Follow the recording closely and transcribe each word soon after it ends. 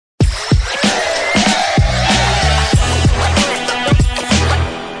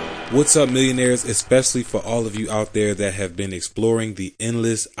What's up, millionaires, especially for all of you out there that have been exploring the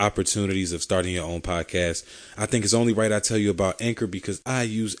endless opportunities of starting your own podcast. I think it's only right I tell you about Anchor because I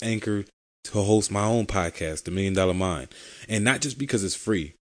use Anchor to host my own podcast, The $1 Million Mind. And not just because it's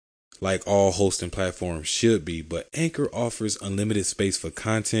free, like all hosting platforms should be, but Anchor offers unlimited space for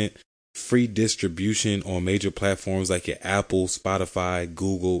content, free distribution on major platforms like your Apple, Spotify,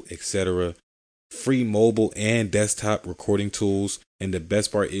 Google, etc., free mobile and desktop recording tools, and the best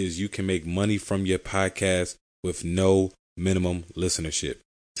part is you can make money from your podcast with no minimum listenership.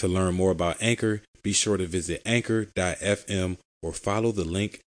 To learn more about Anchor, be sure to visit anchor.fm or follow the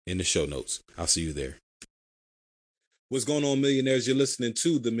link in the show notes. I'll see you there. What's going on, millionaires? You're listening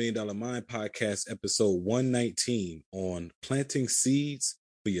to the $1 Million Mind Podcast, episode 119 on planting seeds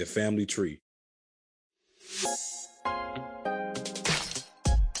for your family tree.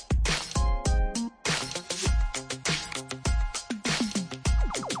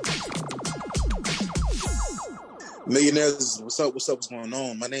 Millionaires, what's going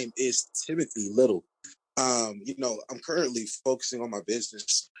on? My name is Timothy Little. I'm currently focusing on my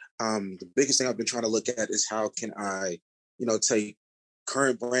business. The biggest thing I've been trying to look at is how can I, take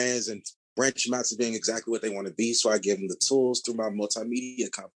current brands and branch them out to being exactly what they want to be. So I give them the tools through my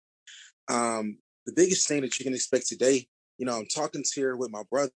multimedia company. The biggest thing that you can expect today, I'm talking here with my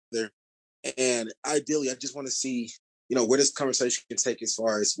brother, and ideally, I just want to see, where this conversation can take as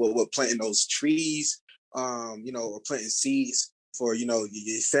far as what planting those trees, or planting seeds for, your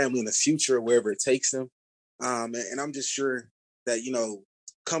family in the future, wherever it takes them. And I'm just sure that,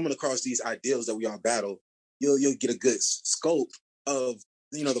 coming across these ideals that we all battle, you'll get a good scope of,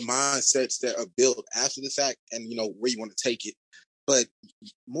 the mindsets that are built after the fact and, where you want to take it. But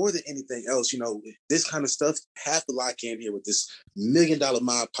more than anything else, this kind of stuff have to lock in here with this $1 Million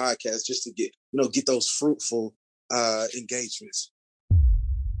Mind podcast just to get those fruitful engagements.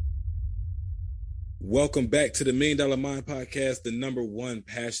 Welcome back to the $1 Million Mind Podcast, the number one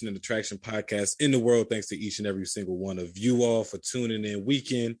passion and attraction podcast in the world. Thanks to each and every single one of you all for tuning in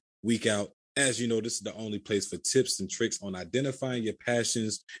week in, week out. As you know, this is the only place for tips and tricks on identifying your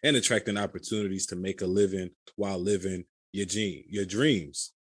passions and attracting opportunities to make a living while living your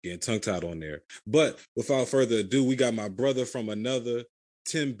dreams. Getting tongue-tied on there. But without further ado, we got my brother from another,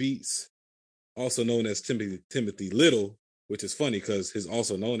 Tim Beats, also known as Timothy Little, which is funny because his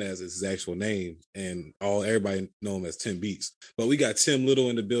also known as is his actual name, and everybody know him as Tim Beats. But we got Tim Little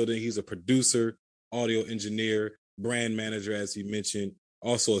in the building. He's a producer, audio engineer, brand manager, as he mentioned,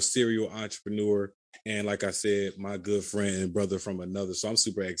 also a serial entrepreneur, and like I said, my good friend and brother from another. So I'm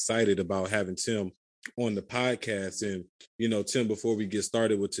super excited about having Tim on the podcast. And, Tim, before we get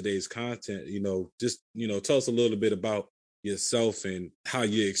started with today's content, just, tell us a little bit about yourself and how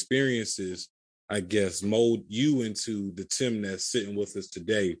your experiences, I guess, mold you into the Tim that's sitting with us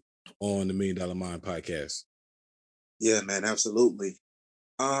today on the $1 Million Mind podcast. Yeah, man, absolutely.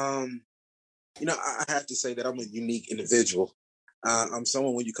 I have to say that I'm a unique individual. I'm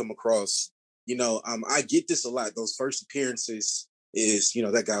someone when you come across, I get this a lot. Those first appearances is,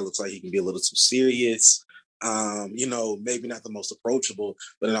 that guy looks like he can be a little too serious. Maybe not the most approachable,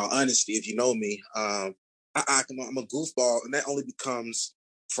 but in all honesty, if you know me, I'm a goofball, and that only becomes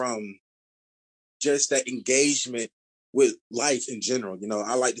from just that engagement with life in general.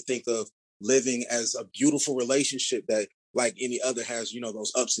 I like to think of living as a beautiful relationship that, like any other, has,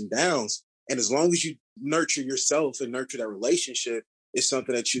 those ups and downs. And as long as you nurture yourself and nurture that relationship, it's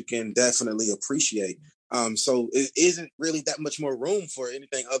something that you can definitely appreciate. So it isn't really that much more room for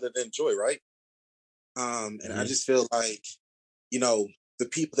anything other than joy, right? And I just feel like, the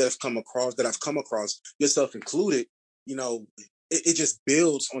people that I've come across, yourself included, it just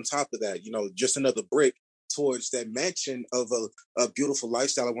builds on top of that, just another brick towards that mansion of a beautiful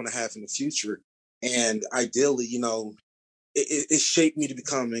lifestyle I want to have in the future. And ideally, it shaped me to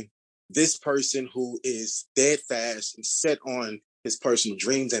becoming this person who is dead fast and set on his personal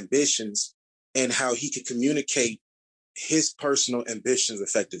dreams, ambitions, and how he can communicate his personal ambitions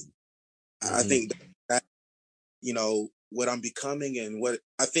effectively. I think that, what I'm becoming and what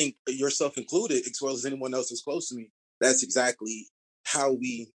I think yourself included, as well as anyone else who's close to me, that's exactly how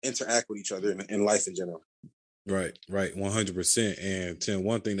we interact with each other in life in general. Right. 100%. And Tim,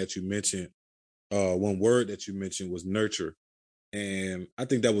 one thing that you mentioned, one word that you mentioned was nurture. And I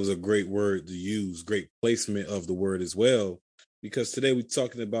think that was a great word to use, great placement of the word as well, because today we're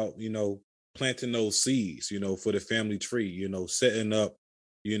talking about, planting those seeds, for the family tree, setting up,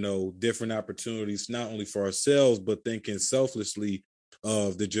 different opportunities, not only for ourselves, but thinking selflessly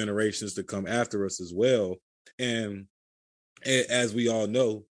of the generations to come after us as well. And as we all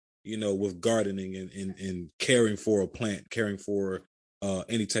know, with gardening and caring for a plant, caring for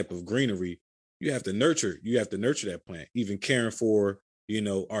any type of greenery, you have to nurture. You have to nurture that plant. Even caring for,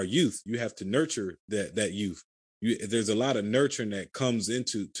 our youth, you have to nurture that youth. There's a lot of nurturing that comes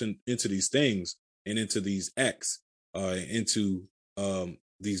into these things and into these acts, into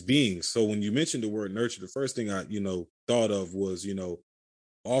these beings. So when you mentioned the word nurture, the first thing I thought of was,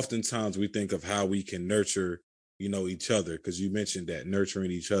 oftentimes we think of how we can nurture, each other, because you mentioned that nurturing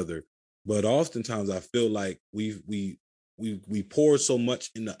each other. But oftentimes I feel like we pour so much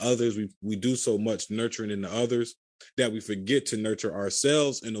into others, we do so much nurturing into others that we forget to nurture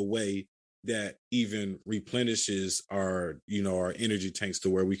ourselves in a way that even replenishes our energy tanks to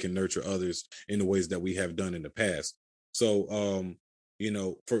where we can nurture others in the ways that we have done in the past. So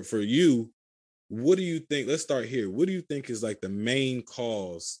for you, what do you think? Let's start here. What do you think is like the main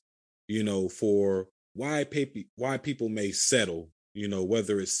cause, for why people may settle,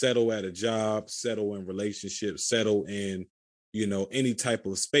 whether it's settle at a job, settle in relationships, settle in, any type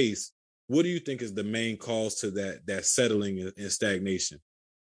of space. What do you think is the main cause to that settling and stagnation?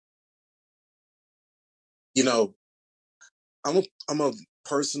 You know, I'm a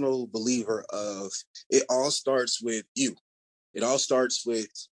personal believer of it all starts with you. It all starts with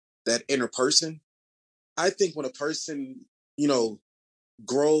that inner person. I think when a person,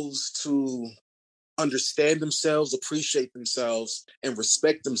 grows to understand themselves, appreciate themselves, and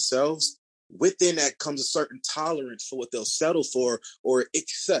respect themselves, within that comes a certain tolerance for what they'll settle for or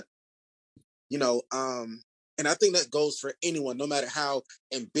accept. You know, um, and I think that goes for anyone, no matter how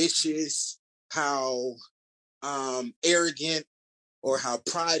ambitious, how arrogant, or how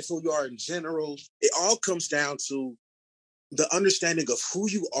prideful you are in general. It all comes down to the understanding of who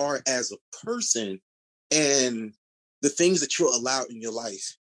you are as a person and the things that you'll allow in your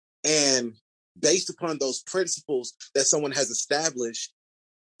life. And based upon those principles that someone has established,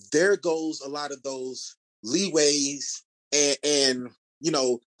 there goes a lot of those leeways and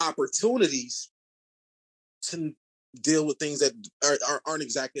opportunities to deal with things that aren't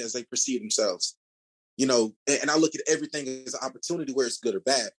exactly as they perceive themselves. And I look at everything as an opportunity, where it's good or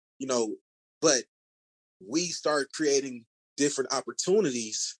bad, but we start creating different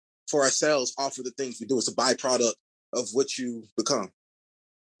opportunities for ourselves off of the things we do. It's a byproduct of what you become.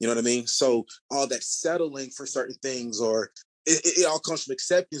 You know what I mean? So all that settling for certain things, or it all comes from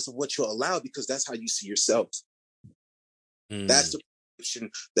acceptance of what you allow, because that's how you see yourself. That's Mm. the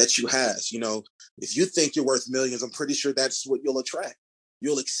perception that you have. If you think you're worth millions, I'm pretty sure that's what you'll attract.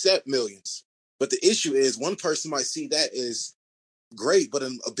 You'll accept millions. But the issue is, one person might see that as great, but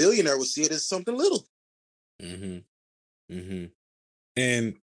a billionaire will see it as something little. Mm-hmm. Mm-hmm.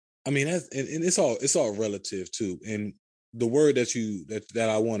 And I mean, and it's all relative too. And the word that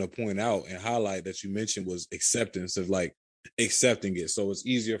I want to point out and highlight that you mentioned was acceptance, of like accepting it. So it's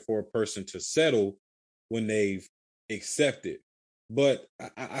easier for a person to settle when they've accepted. But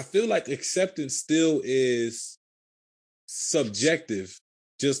I feel like acceptance still is subjective,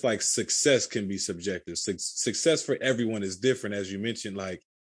 just like success can be subjective. Success for everyone is different, as you mentioned. Like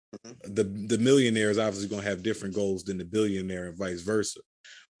Mm-hmm. the millionaire is obviously going to have different goals than the billionaire, and vice versa.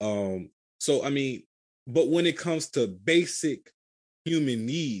 So I mean, but when it comes to basic human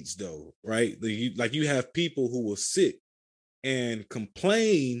needs, though, right? You have people who will sit and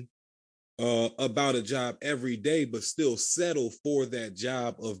complain about a job every day, but still settle for that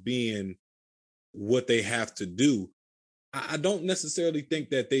job of being what they have to do. I don't necessarily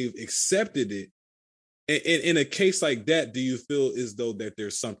think that they've accepted it. In a case like that, do you feel as though that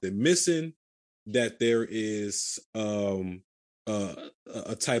there's something missing, that there is uh,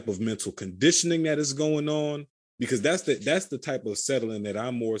 a type of mental conditioning that is going on? Because that's the type of settling that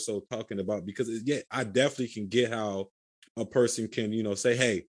I'm more so talking about. Because yeah, I definitely can get how a person can say,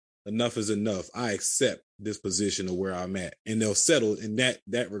 hey, enough is enough, I accept this position of where I'm at, and they'll settle in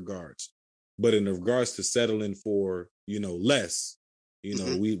that regards. But in regards to settling for less,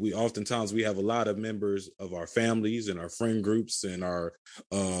 Mm-hmm. we oftentimes we have a lot of members of our families and our friend groups and our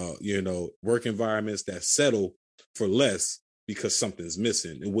work environments that settle for less because something's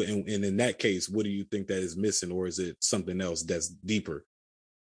missing. And in that case, what do you think that is missing, or is it something else that's deeper?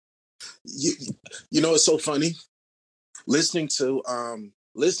 You, it's so funny listening to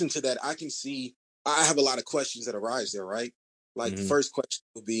that. I can see I have a lot of questions that arise there, right? Like the Mm-hmm. first question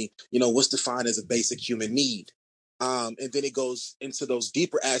would be, what's defined as a basic human need? And then it goes into those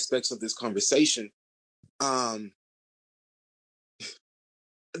deeper aspects of this conversation. Um,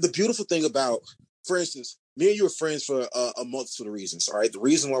 the beautiful thing about, for instance, me and you are friends for a multitude of reasons. All right. The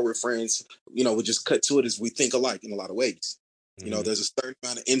reason why we're friends, we just cut to it, is we think alike in a lot of ways. Mm-hmm. There's a certain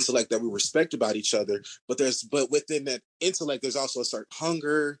amount of intellect that we respect about each other, but within that intellect, there's also a certain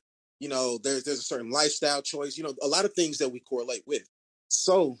hunger. There's a certain lifestyle choice. A lot of things that we correlate with.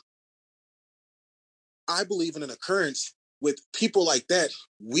 So I believe in an occurrence with people like that.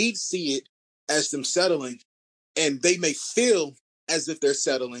 We see it as them settling, and they may feel as if they're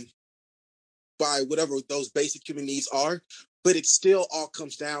settling by whatever those basic human needs are, but it still all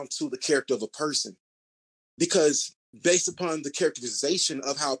comes down to the character of a person. Because based upon the characterization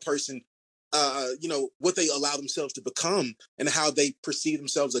of how a person, what they allow themselves to become and how they perceive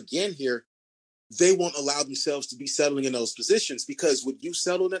themselves again here, they won't allow themselves to be settling in those positions. Because would you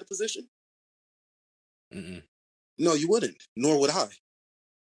settle in that position? Mm-mm. No, you wouldn't, nor would I.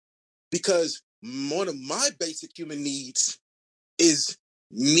 Because one of my basic human needs is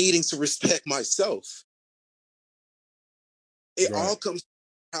needing to respect myself. It Right. all comes to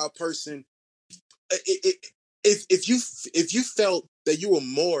how a person. If you felt that you were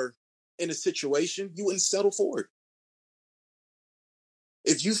more in a situation, you wouldn't settle for it.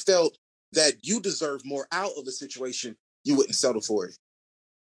 If you felt that you deserve more out of a situation, you wouldn't settle for it.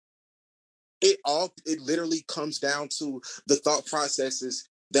 It literally comes down to the thought processes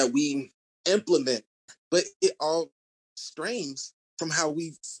that we implement, but it all strains from how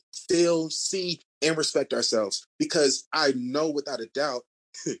we feel, see, and respect ourselves. Because I know without a doubt,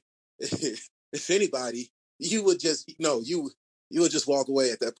 if anybody, you would just no, you would just walk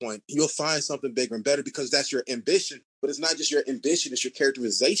away at that point. You'll find something bigger and better because that's your ambition. But it's not just your ambition; it's your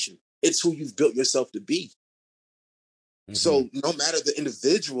characterization. It's who you've built yourself to be. Mm-hmm. So no matter the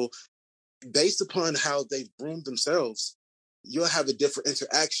individual, based upon how they've groomed themselves, you'll have a different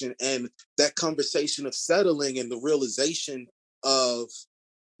interaction. And that conversation of settling and the realization of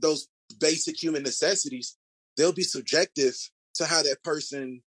those basic human necessities, they'll be subjective to how that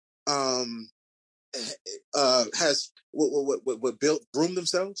person has what built groomed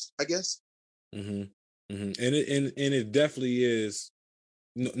themselves, I guess. Mm-hmm. Mm-hmm. And it definitely is.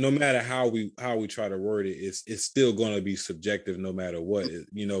 No matter how we try to word it, it's still going to be subjective, no matter what.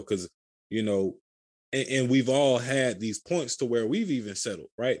 Because you know, and we've all had these points to where we've even settled,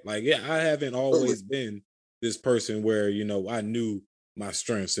 right? Like, yeah, I haven't always been this person where I knew my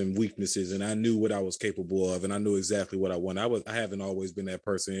strengths and weaknesses, and I knew what I was capable of, and I knew exactly what I wanted. I haven't always been that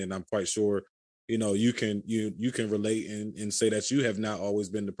person, and I'm quite sure you can relate and say that you have not always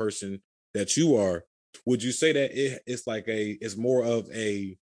been the person that you are. Would you say that it's more of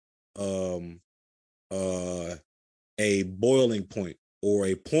um uh a boiling point, or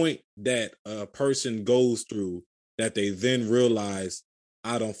a point that a person goes through that they then realize,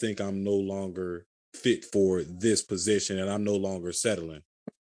 I don't think I'm no longer fit for this position and I'm no longer settling?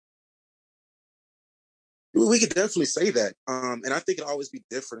 We could definitely say that, and I think it'll always be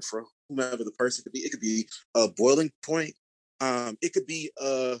different for whomever the person could be. It could be a boiling point. It could be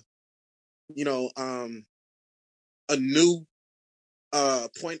you know, a new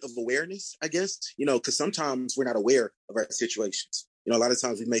point of awareness, I guess, because sometimes we're not aware of our situations. A lot of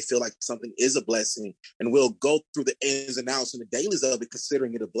times we may feel like something is a blessing, and we'll go through the ins and outs and the dailies of it,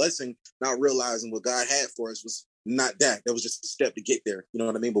 considering it a blessing, not realizing what God had for us was not that. That was just a step to get there. You know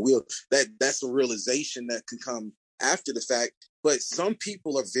what I mean? But that's a realization that can come after the fact. But some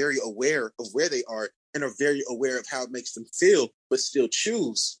people are very aware of where they are and are very aware of how it makes them feel, but still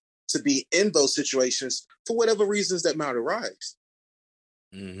choose to be in those situations for whatever reasons that might arise.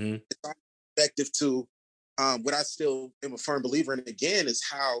 Mm-hmm. It's effective to what I still am a firm believer in again is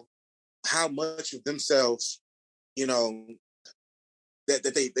how much of themselves, you know, that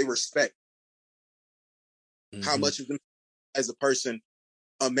they respect, how Mm-hmm. much of them as a person,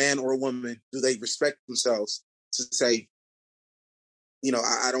 a man or a woman, do they respect themselves to say,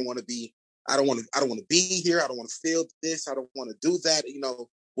 I don't want to be, I don't want to be here. I don't want to feel this. I don't want to do that.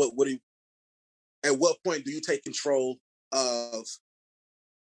 What do you, at what point do you take control of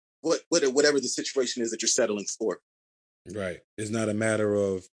whatever the situation is that you're settling for? Right. It's not a matter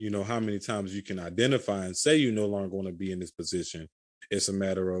of, how many times you can identify and say you no longer want to be in this position. It's a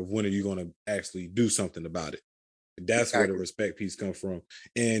matter of, when are you going to actually do something about it? That's where the Exactly. respect piece comes from.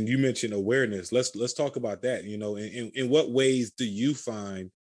 And you mentioned awareness. Let's talk about that. In what ways do you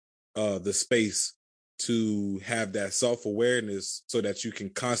find the space to have that self-awareness, so that you can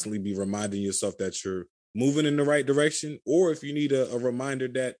constantly be reminding yourself that you're moving in the right direction? Or if you need a reminder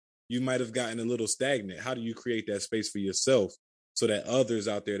that you might have gotten a little stagnant, how do you create that space for yourself so that others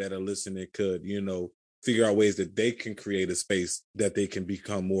out there that are listening could, figure out ways that they can create a space that they can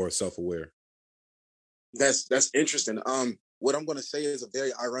become more self-aware? That's interesting. What I'm going to say is a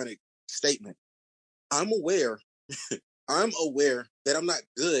very ironic statement. I'm aware. I'm aware that I'm not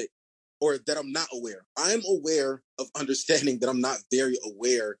good, or that I'm not aware. I'm aware of understanding that I'm not very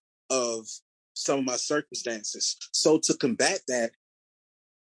aware of some of my circumstances. So to combat that,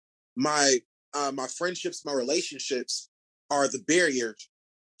 my my friendships, my relationships are the barrier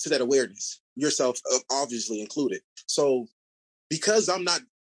to that awareness, yourself obviously included. So because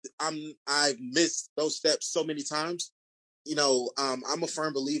I've missed those steps so many times, I'm a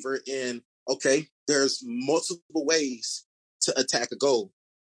firm believer in, okay, there's multiple ways to attack a goal.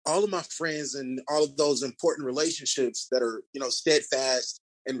 All of my friends and all of those important relationships that are, steadfast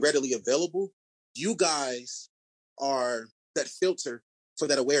and readily available, you guys are that filter for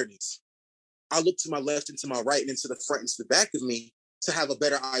that awareness. I look to my left and to my right and into the front and to the back of me to have a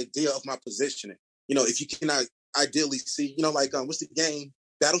better idea of my positioning. If you cannot ideally see, what's the game?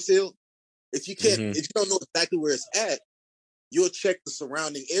 Battlefield? If you can't, Mm-hmm. if you don't know exactly where it's at, you'll check the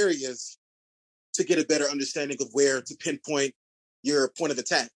surrounding areas to get a better understanding of where to pinpoint your point of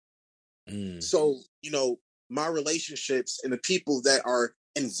attack. Mm. So, my relationships and the people that are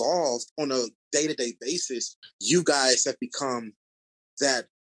involved on a day-to-day basis, you guys have become that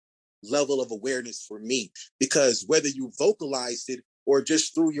level of awareness for me, because whether you vocalized it or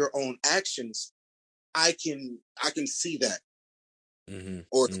just through your own actions, I can see that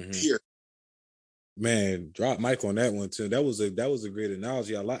or hear. Man, drop Mike on that one too. That was a great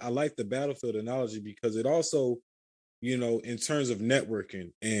analogy. I like the battlefield analogy because it also, in terms of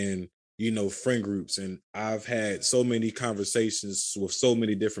networking and friend groups, and I've had so many conversations with so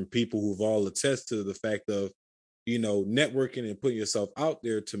many different people who've all attest to the fact of networking and putting yourself out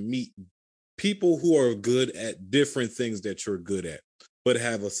there to meet people who are good at different things that you're good at, but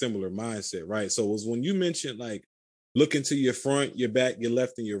have a similar mindset, right? So it was when you mentioned like looking to your front, your back, your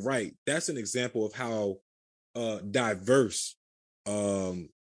left, and your right. That's an example of how diverse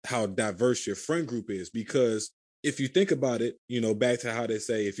your friend group is. Because if you think about it, back to how they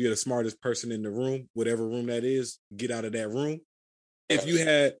say, if you're the smartest person in the room, whatever room that is, get out of that room.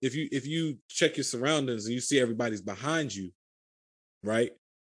 If you check your surroundings and you see everybody's behind you, right?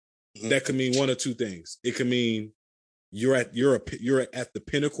 Mm-hmm. That could mean one or two things. It could mean you're at the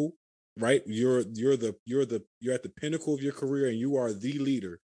pinnacle, right? You're at the pinnacle of your career and you are the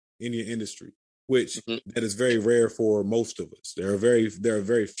leader in your industry, which that is very rare for most of us. There are very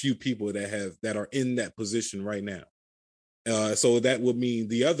few people that are in that position right now. So that would mean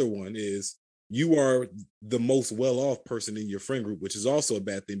the other one is you are the most well-off person in your friend group, which is also a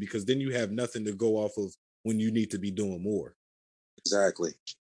bad thing because then you have nothing to go off of when you need to be doing more. Exactly.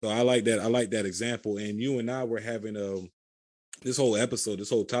 So I like that. I like that example. And you and I were having this whole episode, this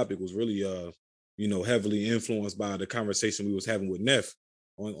whole topic was really heavily influenced by the conversation we was having with Neff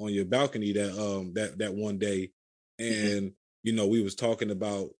on your balcony that one day. And we was talking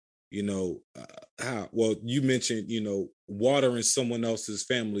about how well you mentioned watering someone else's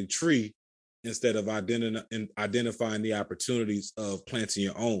family tree instead of identifying the opportunities of planting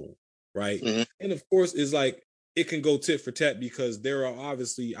your own, right? And of course it's like it can go tit for tat because there are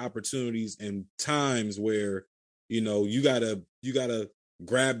obviously opportunities and times where you gotta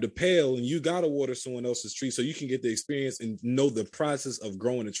grab the pail and you gotta water someone else's tree so you can get the experience and know the process of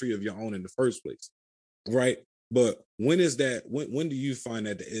growing a tree of your own in the first place, right? But when do you find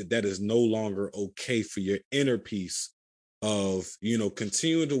that is no longer okay for your inner peace of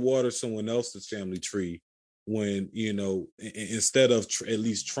continuing to water someone else's family tree when instead of at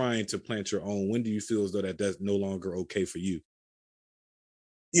least trying to plant your own? When do you feel as though that's no longer okay for you?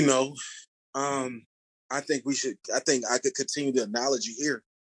 I think I could continue the analogy here.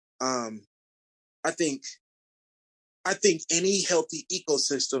 I think any healthy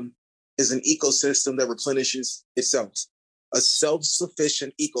ecosystem is an ecosystem that replenishes itself. A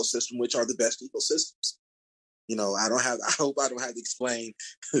self-sufficient ecosystem, which are the best ecosystems. I hope I don't have to explain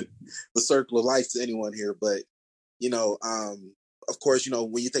the circle of life to anyone here, but of course,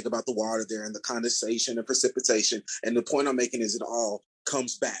 when you think about the water there and the condensation and precipitation, and the point I'm making is it all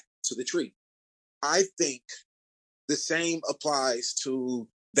comes back to the tree. I think the same applies to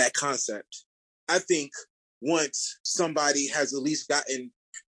that concept. I think once somebody has at least gotten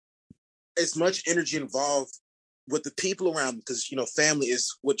as much energy involved with the people around them, because family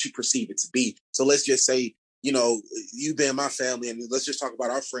is what you perceive it to be. So let's just say, you being my family, and let's just talk about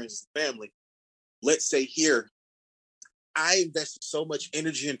our friends as a family. Let's say here, I invested so much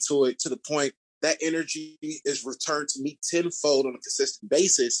energy into it to the point that energy is returned to me tenfold on a consistent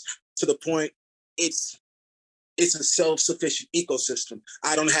basis, to the point it's a self-sufficient ecosystem.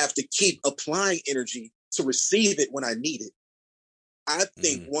 I don't have to keep applying energy to receive it when I need it. I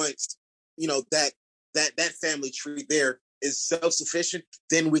think once that family tree there is self-sufficient,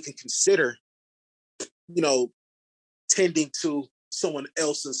 then we can consider tending to someone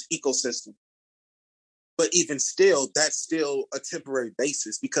else's ecosystem. But even still, that's still a temporary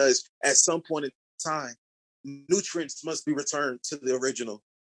basis, because at some point in time, nutrients must be returned to the original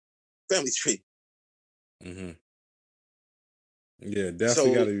family tree. Yeah,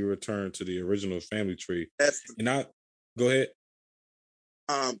 definitely got So to be returned to the original family tree. that's And I go ahead.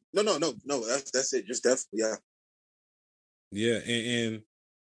 no. That's it. Just definitely, yeah. Yeah, and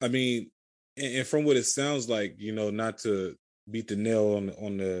I mean, and from what it sounds like, not to beat the nail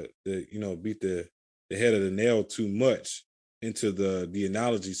on the beat the head of the nail too much into the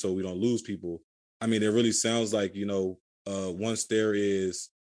analogy, so we don't lose people. I mean, it really sounds like once there is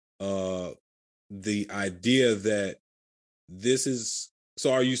the idea that this is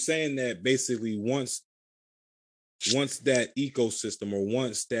so. Are you saying that basically once that ecosystem or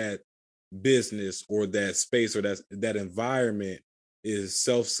once that business or that space or that environment is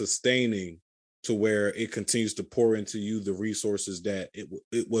self-sustaining to where it continues to pour into you the resources that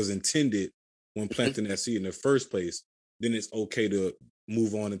it was intended when Mhm. planting that seed in the first place, then it's okay to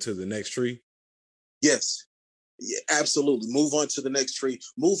move on into the next tree? Yes, yeah, absolutely. Move on to the next tree.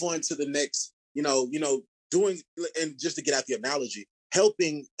 Move on to the next. Doing, and just to get out the analogy,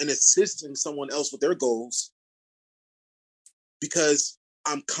 helping and assisting someone else with their goals, because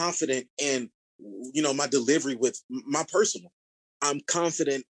I'm confident in my delivery with my personal. I'm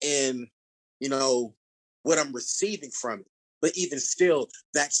confident in what I'm receiving from it. But even still,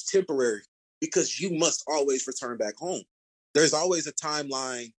 that's temporary because you must always return back home. There's always a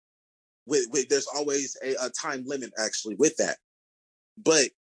timeline with there's always a time limit actually with that. But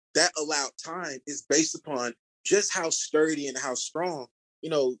that allowed time is based upon just how sturdy and how strong, you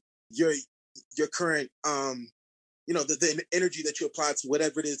know, your your current the energy that you apply to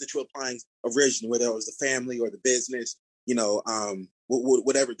whatever it is that you're applying originally, whether it was the family or the business,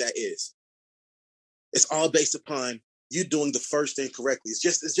 whatever that is. It's all based upon you doing the first thing correctly. It's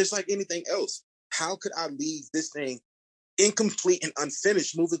just like anything else. How could I leave this thing incomplete and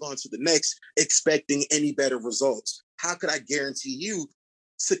unfinished, moving on to the next, expecting any better results? How could I guarantee you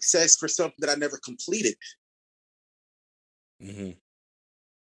success for something that I never completed? Mm-hmm.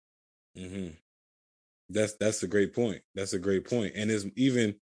 Mm-hmm. That's a great point. That's a great point. And it's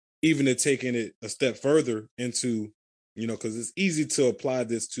even to taking it a step further into, because it's easy to apply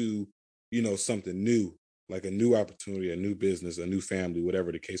this to, something new, like a new opportunity, a new business, a new family,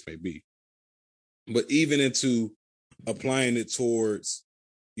 whatever the case may be. But even into applying it towards,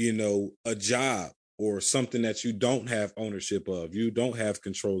 a job or something that you don't have ownership of, you don't have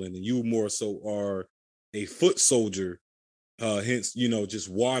control in, and you more so are a foot soldier, hence, just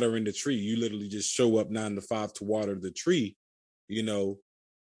watering the tree. You literally just show up 9 to 5 to water the tree. You know,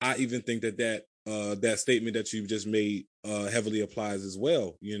 I even think that statement that you've just made heavily applies as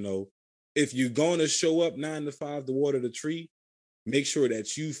well. If you're gonna show up 9 to 5 to water the tree, make sure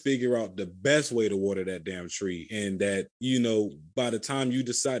that you figure out the best way to water that damn tree, and that by the time you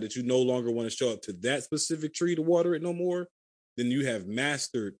decide that you no longer want to show up to that specific tree to water it no more, then you have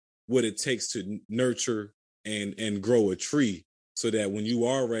mastered what it takes to nurture and grow a tree, so that when you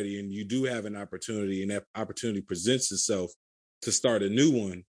are ready and you do have an opportunity and that opportunity presents itself to start a new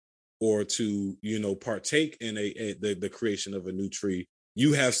one, or to partake in the creation of a new tree,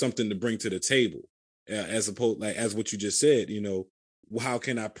 you have something to bring to the table, as opposed, like, as what you just said. How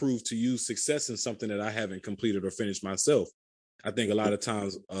can I prove to you success in something that I haven't completed or finished myself? I think a lot of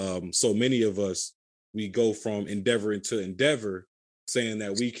times, so many of us, we go from endeavor to endeavor, saying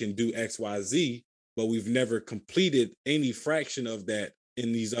that we can do XYZ, but we've never completed any fraction of that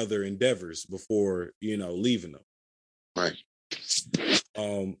in these other endeavors before leaving them. Right.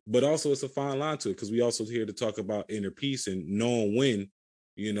 But also it's a fine line to it, because we also here to talk about inner peace and knowing when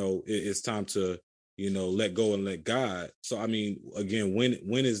it's time to let go and let God. So I mean, again,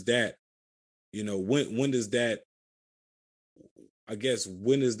 when is that, when does that, I guess,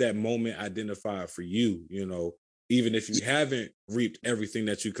 when is that moment identified for you? Even if you haven't reaped everything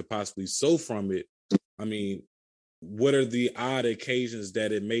that you could possibly sow from it, I mean, what are the odd occasions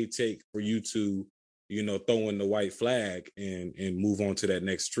that it may take for you to throw in the white flag and move on to that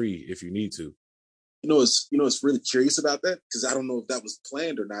next tree if you need to? It's really curious about that, because I don't know if that was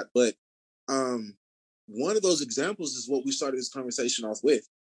planned or not. But um, one of those examples is what we started this conversation off with.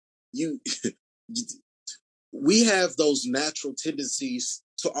 You, we have those natural tendencies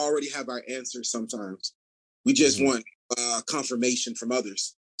to already have our answers. Sometimes we just Mm-hmm. want confirmation from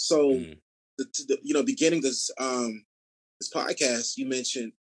others. So, Mm-hmm. beginning this podcast, you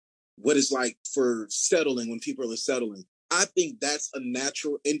mentioned what it's like for settling, when people are settling. I think that's a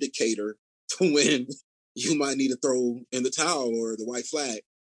natural indicator to when you might need to throw in the towel or the white flag.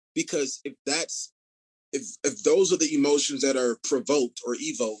 Because if those are the emotions that are provoked or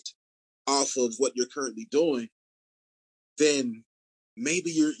evoked off of what you're currently doing, then maybe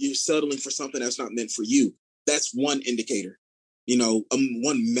you're settling for something that's not meant for you. That's one indicator,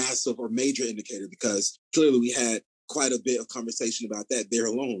 one massive or major indicator, because clearly we had quite a bit of conversation about that there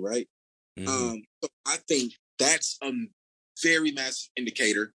alone, right? Mm-hmm. So I think that's a very massive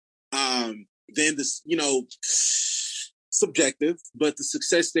indicator. Then this, subjective, but the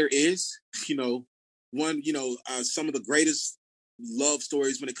success there is, some of the greatest love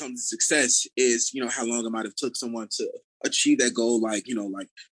stories when it comes to success is, how long it might have took someone to achieve that goal, like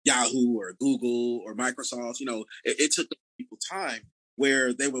Yahoo or Google or Microsoft. It took people time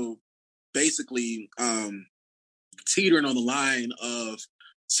where they were basically teetering on the line of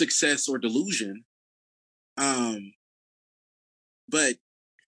success or delusion. But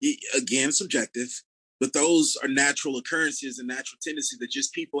again, subjective. But those are natural occurrences and natural tendencies that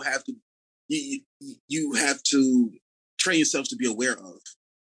just people have to you have to train yourself to be aware of.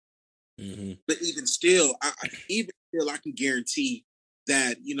 Mm-hmm. But even still, I can guarantee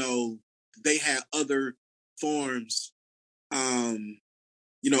that they have other forms, or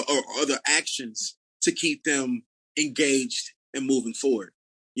other actions to keep them engaged and moving forward.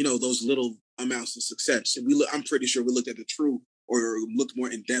 Those little amounts of success. And I'm pretty sure we looked at the true or looked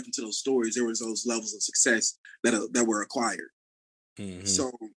more in depth into those stories. There was those levels of success that were acquired. Mm-hmm.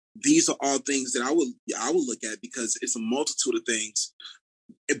 So these are all things that I would look at because it's a multitude of things.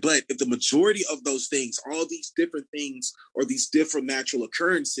 But if the majority of those things, all these different things or these different natural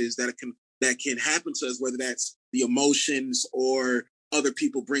occurrences that can happen to us, whether that's the emotions or other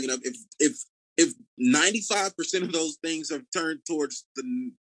people bringing up, if 95% of those things are turned towards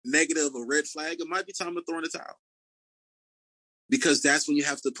the negative or red flag, it might be time to throw in the towel. Because that's when you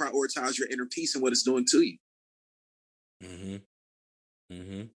have to prioritize your inner peace and what it's doing to you. Mm-hmm.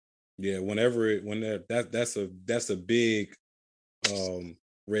 Mm-hmm. Yeah. That's a big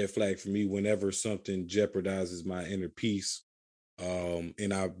red flag for me. Whenever something jeopardizes my inner peace,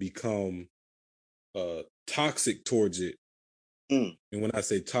 and I become toxic towards it. Mm. And when I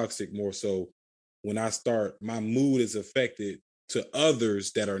say toxic, more so when my mood is affected to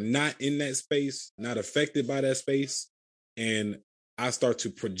others that are not in that space, not affected by that space, and I start to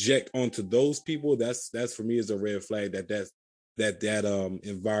project onto those people. That's for me is a red flag that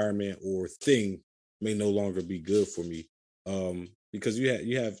environment or thing may no longer be good for me. Because you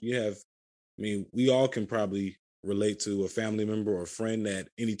have. I mean, we all can probably relate to a family member or friend that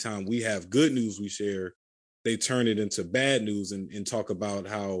anytime we have good news we share, they turn it into bad news and talk about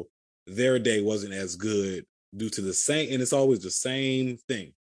how their day wasn't as good due to the same, and it's always the same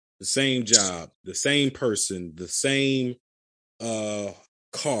thing, the same job, the same person, the same uh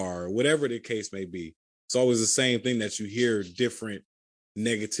car, whatever the case may be. It's always the same thing that you hear different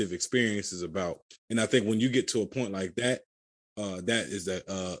negative experiences about. And I think when you get to a point like that, that is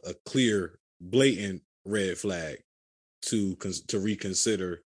a clear, blatant red flag to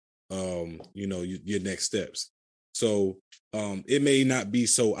reconsider your next steps. So it may not be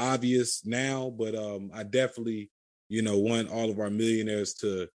so obvious now, but I definitely want all of our millionaires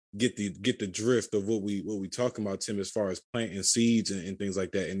to get the drift of what we talking about, Tim, as far as planting seeds and things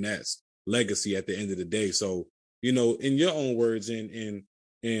like that, and that's legacy at the end of the day. So in your own words and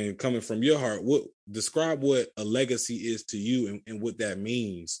coming from your heart, describe what a legacy is to you and what that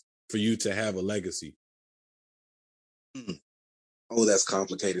means for you to have a legacy. Oh, that's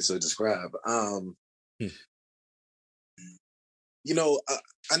complicated to describe. Hmm.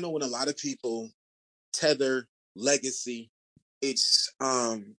 I know when a lot of people tether legacy, it's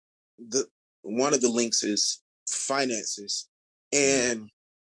the one of the links is finances, and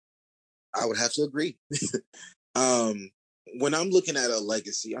I would have to agree. When I'm looking at a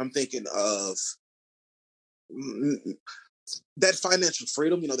legacy, I'm thinking of that financial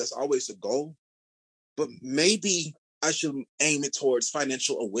freedom. That's always a goal, but maybe I should aim it towards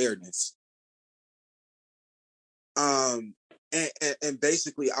financial awareness. And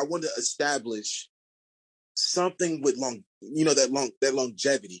basically, I want to establish something with that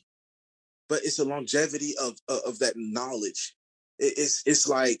longevity, but it's a longevity of that knowledge. It's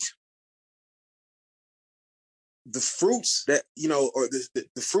like the fruits that or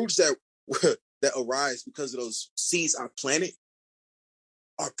the fruits that that arise because of those seeds I planted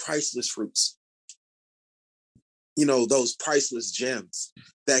are priceless fruits. Those priceless gems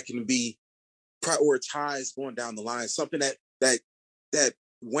that can be prioritized going down the line. Something that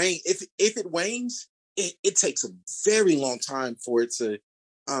wane if it wanes, it takes a very long time for it to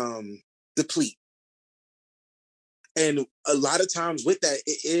deplete. And a lot of times with that,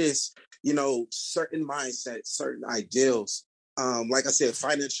 it is certain mindsets, certain ideals. Like I said,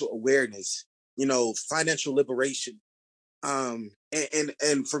 financial awareness, financial liberation, and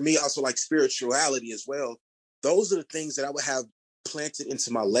for me also like spirituality as well. Those are the things that I would have planted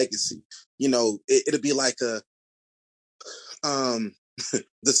into my legacy. It'll be like a the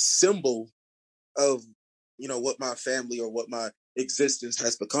symbol of what my family or what my existence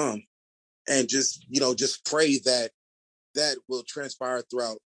has become, and just pray that that will transpire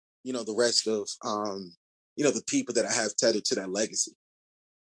throughout, the rest of, the people that I have tethered to that legacy.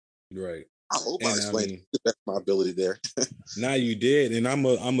 Right. I hope I And I explained mean, my ability there. now you did, and I'm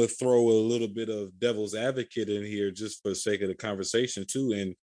a throw a little bit of devil's advocate in here just for the sake of the conversation too.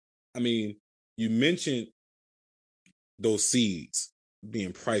 And I mean, you mentioned those seeds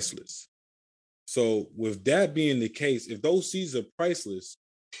being priceless. So with that being the case, if those seeds are priceless,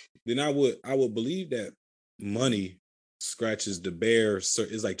 then I would believe that money scratches the bare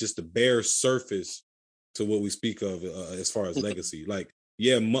is like just the bare surface to what we speak of as far as legacy. Like,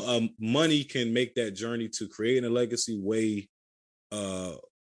 yeah, money can make that journey to creating a legacy uh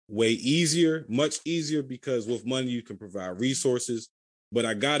way easier, much easier, because with money you can provide resources. But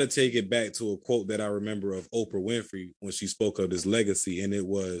I gotta take it back to a quote that I remember of Oprah Winfrey when she spoke of this legacy, and it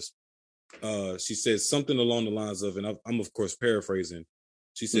was she said something along the lines of, and I'm of course paraphrasing.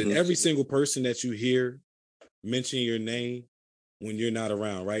 She said, Mhm. every single person that you hear mention your name when you're not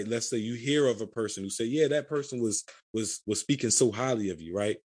around, right? Let's say you hear of a person who said, yeah, that person was speaking so highly of you,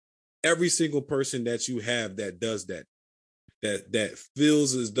 right? Every single person that you have that does that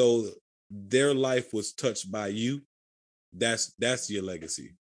feels as though their life was touched by you, that's your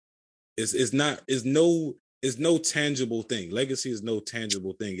legacy. It's not it's no tangible thing. Legacy is no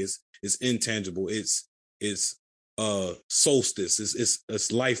tangible thing. It's intangible. It's solstice.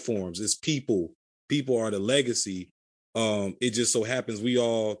 It's life forms. It's people. People are the legacy. It just so happens we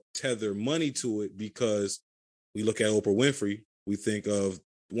all tether money to it because we look at Oprah Winfrey. We think of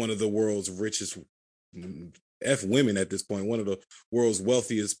one of the world's richest F women at this point, one of the world's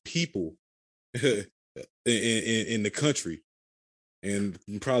wealthiest people in the country, and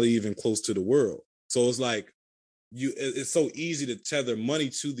probably even close to the world. So it's like it's so easy to tether money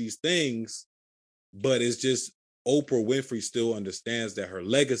to these things, but it's just Oprah Winfrey still understands that her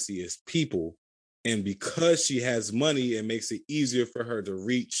legacy is people. And because she has money, it makes it easier for her to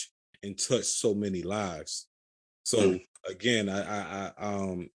reach and touch so many lives. So Mm. again,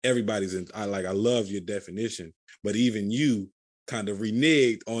 everybody's in. I love your definition, but even you kind of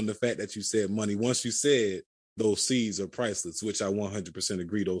reneged on the fact that you said money. Once you said those seeds are priceless, which I 100%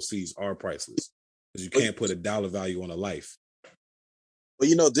 agree, those seeds are priceless because you But, can't put a dollar value on a life. but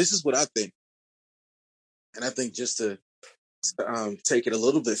this is what I think, and I think just to take it a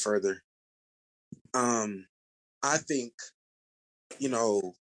little bit further, I think you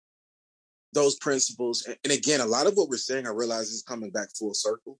know those principles, and again, a lot of what we're saying, I realize is coming back full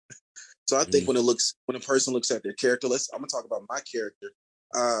circle. So I think Mm-hmm. when a person looks at their character, I'm gonna talk about my character.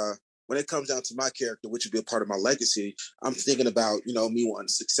 When it comes down to my character, which would be a part of my legacy, I'm thinking about me wanting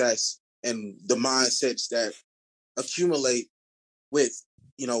success and the mindsets that accumulate with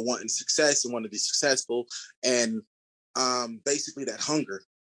wanting success and wanting to be successful, and basically that hunger.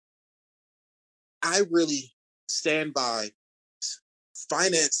 I really stand by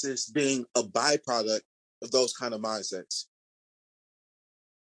finances being a byproduct of those kind of mindsets.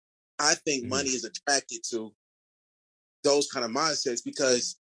 I think Mm-hmm. money is attracted to those kind of mindsets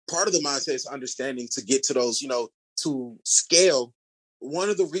because part of the mindset is understanding to get to those, to scale. One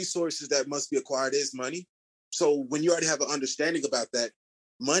of the resources that must be acquired is money. So when you already have an understanding about that,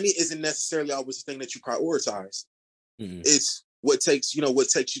 money isn't necessarily always the thing that you prioritize. Mm-hmm. It's what takes you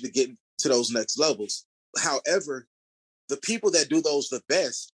to get to those next levels. However, the people that do those the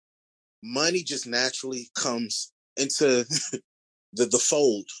best, money just naturally comes into the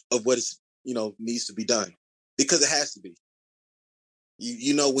fold of what is needs to be done because it has to be.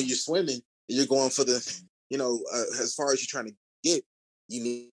 When you're swimming, you're going for the as far as you're trying to get,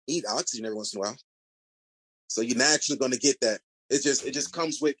 you need oxygen every once in a while. So you're naturally going to get that. It just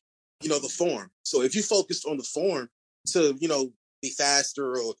comes with the form. So if you focus on the form to be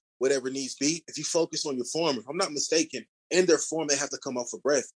faster or whatever needs be, if you focus on your form, if I'm not mistaken, in their form they have to come off for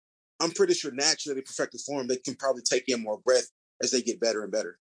breath. I'm pretty sure naturally they perfect the form. They can probably take in more breath as they get better and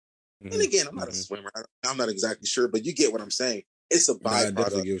better. And again, I'm not a Mm-hmm. swimmer. I'm not exactly sure, but you get what I'm saying. It's a No, I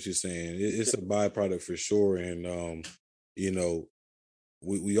definitely byproduct. get what you're saying. It's a byproduct for sure, and you know,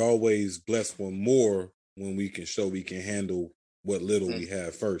 we always bless one more when we can show we can handle what little Mm-hmm. we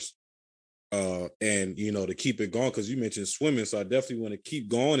have first. And to keep it going, because you mentioned swimming, so I definitely want to keep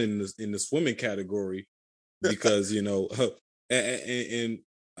going in the swimming category because and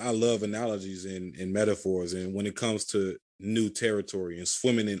I love analogies and metaphors, and when it comes to new territory and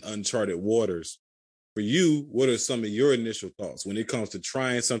swimming in uncharted waters, for you, what are some of your initial thoughts when it comes to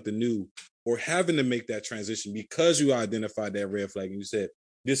trying something new or having to make that transition because you identified that red flag and you said,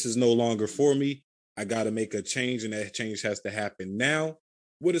 this is no longer for me. I got to make a change and that change has to happen now.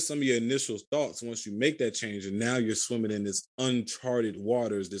 what are some of your initial thoughts once you make that change and now you're swimming in this uncharted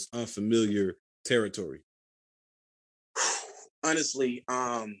waters, this unfamiliar territory? Honestly,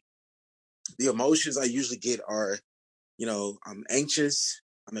 the emotions I usually get are, I'm anxious,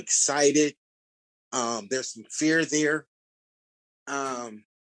 I'm excited, there's some fear there, um,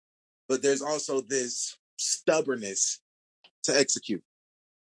 but there's also this stubbornness to execute.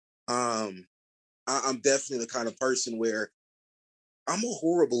 Um, I'm definitely the kind of person where I'm a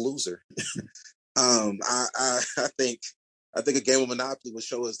horrible loser. I think a game of Monopoly would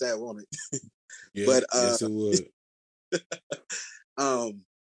show us that, won't it? Yeah, But yes, it would. um,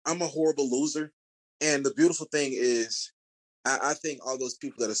 I'm a horrible loser, and the beautiful thing is, I think all those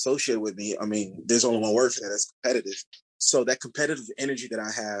people that associate with me, I mean, there's only one word for that. That's competitive. So that competitive energy that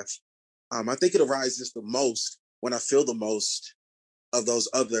I have, I think it arises the most when I feel the most of those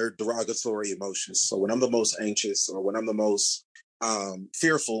other derogatory emotions. So when I'm the most anxious, or when I'm the most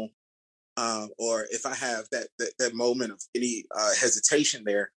fearful, or if I have that moment of any hesitation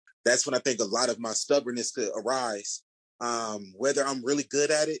there, that's when I think a lot of my stubbornness could arise. Whether I'm really good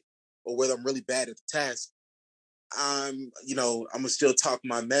at it or whether I'm really bad at the task, I'm gonna still talk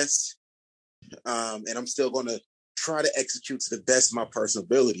my mess, and I'm still gonna try to execute to the best of my personal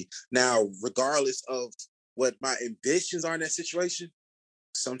ability. Now, regardless of what my ambitions are in that situation,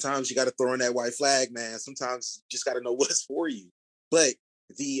 sometimes you got to throw in that white flag, man. Sometimes you just got to know what's for you. But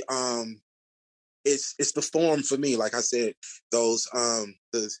the it's the form for me. Like I said, those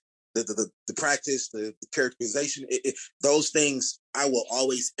the practice, the characterization, those things I will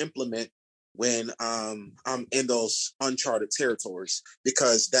always implement when I'm in those uncharted territories,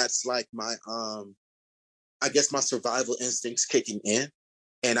 because that's like my I guess my survival instincts kicking in,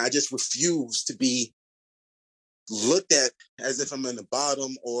 and I just refuse to be looked at as if I'm in the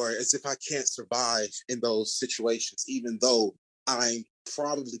bottom or as if I can't survive in those situations, even though I'm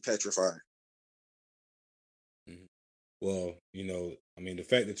probably petrified. Mhm. Well, I mean, the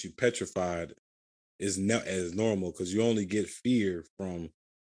fact that you petrified is not as normal because you only get fear from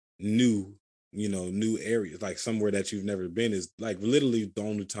new, new areas, like somewhere that you've never been is like literally the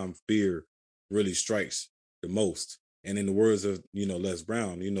only time fear really strikes the most. And in the words of, Les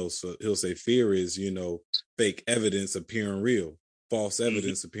Brown, so he'll say fear is, fake evidence appearing real, false Mm-hmm.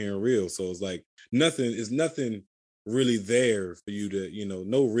 evidence appearing real. So it's like nothing really there for you to,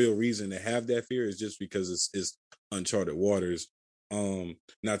 no real reason to have that fear. Is just because it's uncharted waters.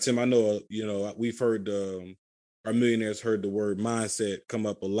 Now, Tim, I know, we've heard our millionaires heard the word mindset come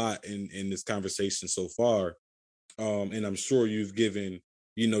up a lot in this conversation so far. And I'm sure you've given,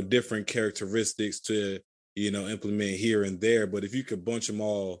 different characteristics to, implement here and there. But if you could bunch them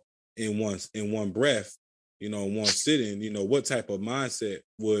all in one breath, in one sitting, what type of mindset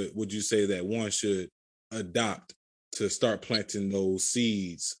would you say that one should adopt to start planting those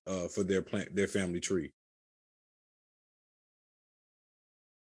seeds for their family tree?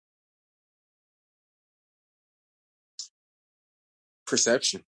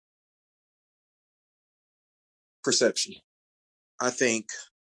 Perception. Perception. I think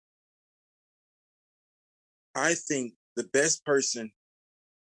I think the best person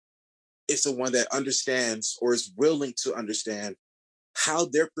is the one that understands or is willing to understand how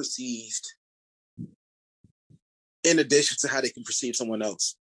they're perceived in addition to how they can perceive someone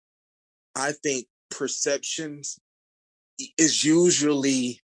else. I think perceptions is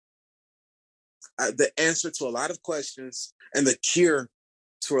usually the answer to a lot of questions and the cure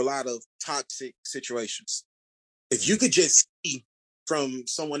to a lot of toxic situations. If you Mhm. could just see from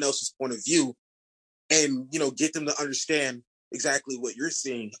someone else's point of view and get them to understand exactly what you're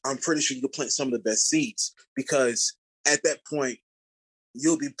seeing, I'm pretty sure you could plant some of the best seeds, because at that point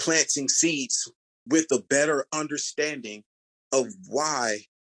you'll be planting seeds with a better understanding of why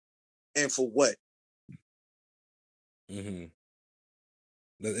and for what. Mm-hmm.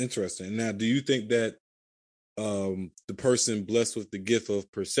 That's interesting. Now, do you think that the person blessed with the gift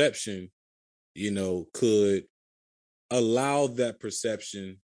of perception, could allow that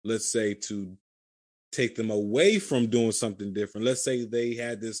perception, let's say, to take them away from doing something different? Let's say they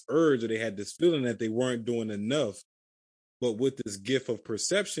had this urge or they had this feeling that they weren't doing enough, but with this gift of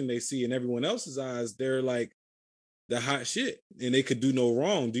perception, they see in everyone else's eyes, they're like the hot shit and they could do no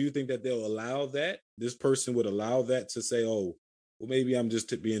wrong. Do you think that they'll allow that? This person would allow that to say, oh, well, maybe I'm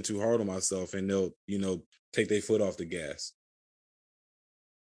just being too hard on myself, and they'll, take their foot off the gas.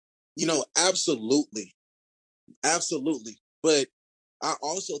 Absolutely, absolutely. But I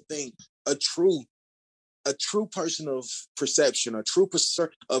also think a true a true person of perception, a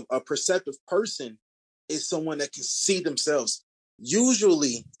perceptive person is someone that can see themselves.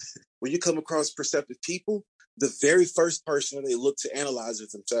 Usually, when you come across perceptive people, the very first person they look to analyze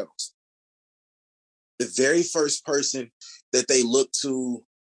is themselves. The very first person that they look to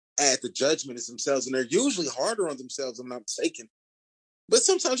add the judgment is themselves. And they're usually harder on themselves, if I'm not mistaken. But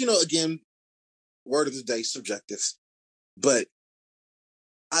sometimes, again, word of the day, subjective. But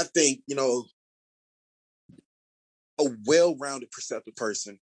I think, a well-rounded, perceptive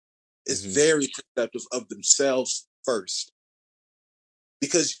person is very perceptive of themselves first.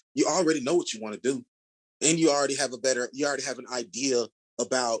 Because you already know what you want to do. And you already have an idea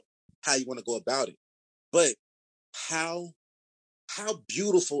about how you want to go about it. But how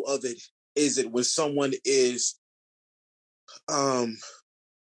beautiful of it is it when someone is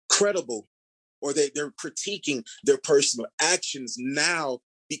credible, or they're critiquing their personal actions now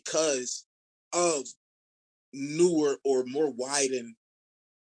because of newer or more widened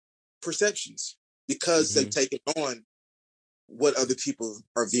perceptions, because they've taken on what other people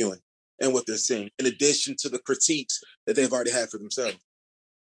are viewing and what they're seeing, in addition to the critiques that they've already had for themselves.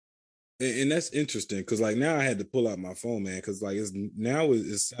 And that's interesting, because like now I had to pull out my phone, man, because like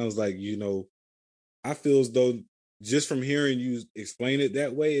it sounds like, I feel as though just from hearing you explain it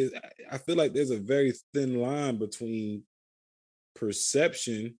that way, I feel like there's a very thin line between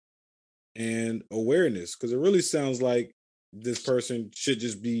perception and awareness, because it really sounds like this person should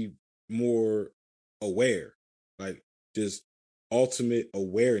just be more aware, like just ultimate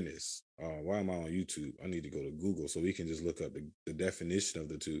awareness. Why am I on YouTube? I need to go to Google so we can just look up the definition of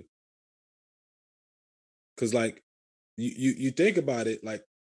the two. Because like you think about it, like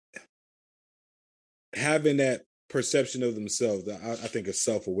having that perception of themselves, I think of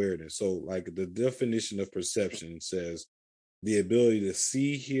self-awareness. So like the definition of perception says the ability to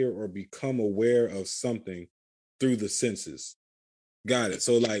see, hear, or become aware of something through the senses. Got it.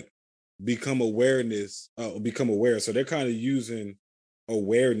 So like become aware. So they're kind of using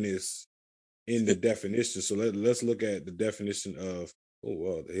awareness in the definition. So let's look at the definition of, oh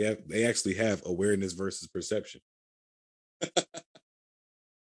well, they actually have awareness versus perception.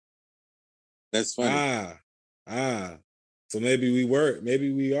 That's funny. Ah. So maybe we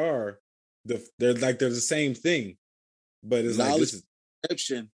are they're the same thing, but it's like Knowledge this is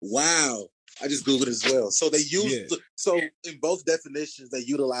perception. Wow. I just Googled it as well. So they use so in both definitions they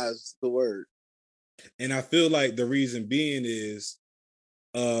utilize the word. And I feel like the reason being is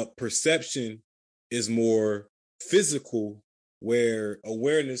perception is more physical, where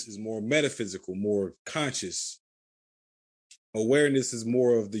awareness is more metaphysical, more conscious. Awareness is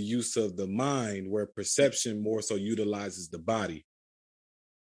more of the use of the mind, where perception more so utilizes the body.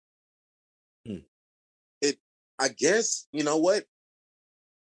 I guess, you know what?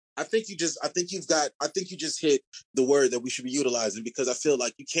 I think you just hit the word that we should be utilizing, because I feel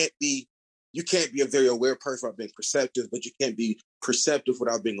like you can't be a very aware person without being perceptive, but you can't be perceptive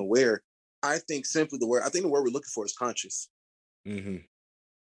without being aware. I think the word we're looking for is conscious.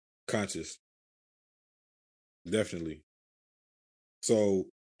 Conscious. Definitely. So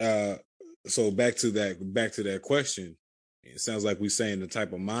back to that question. It sounds like we're saying the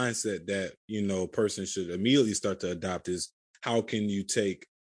type of mindset that, a person should immediately start to adopt is, how can you take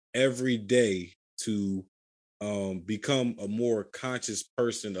every day to become a more conscious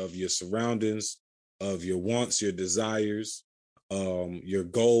person of your surroundings, of your wants, your desires, your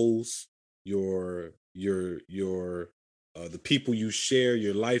goals, your the people you share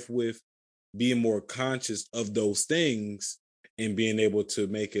your life with, being more conscious of those things and being able to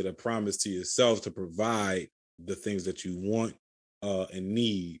make it a promise to yourself to provide the things that you want and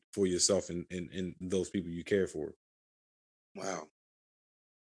need for yourself and those people you care for. Wow.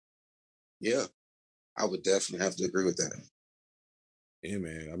 Yeah, I would definitely have to agree with that. Yeah,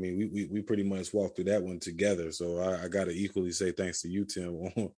 man. I mean, we pretty much walked through that one together. So I got to equally say thanks to you, Tim,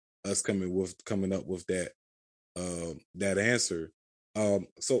 on us coming up with that answer.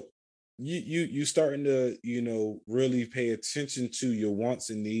 So you starting to really pay attention to your wants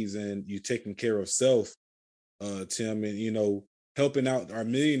and needs, and you taking care of self, Tim, and helping out our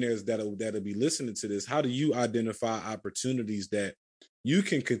millionaires that'll be listening to this. How do you identify opportunities that you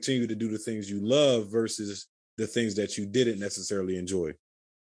can continue to do the things you love versus the things that you didn't necessarily enjoy?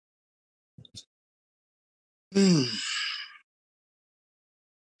 I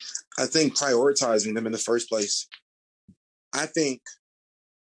think prioritizing them in the first place. I think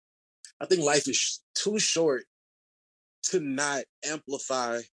life is too short to not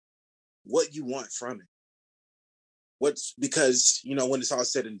amplify what you want from it. Because when it's all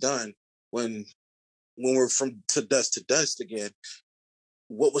said and done, when we're from to dust again,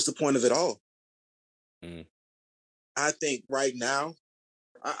 what was the point of it all? I think right now,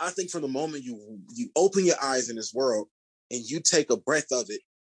 I think from the moment you open your eyes in this world and you take a breath of it,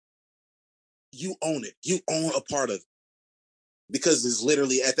 you own it. You own a part of it because it's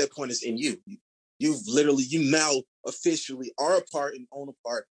literally at that point it's in you. You now officially are a part and own a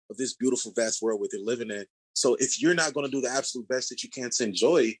part of this beautiful vast world where they're living in. So if you're not going to do the absolute best that you can to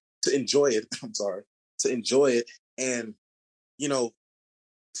enjoy it, I'm sorry, to enjoy it and, you know,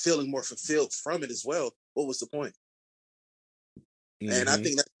 feeling more fulfilled from it as well, what was the point? And I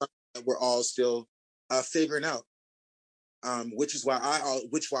think that's something that we're all still figuring out. Which is why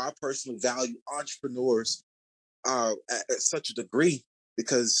I personally value entrepreneurs at such a degree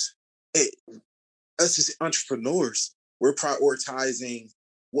because us as entrepreneurs, we're prioritizing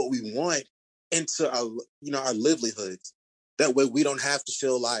what we want into our livelihoods. That way, we don't have to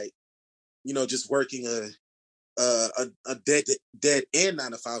feel like just working a dead end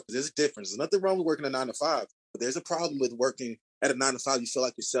 9 to 5 because there's a difference. There's nothing wrong with working a 9 to 5, but there's a problem with working at a 9 to 5. You feel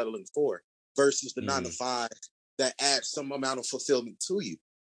like you're settling for versus the 9 to 5 that adds some amount of fulfillment to you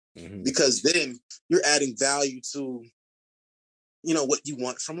because then you're adding value to what you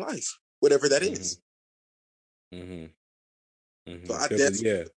want from life, whatever that is. So I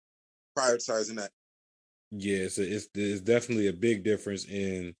definitely prioritizing that. Yeah, so it's definitely a big difference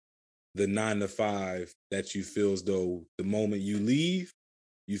in the 9 to 5 that you feel as though the moment you leave,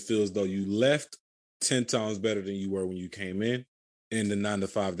 you feel as though you left 10 times better than you were when you came in. And the 9 to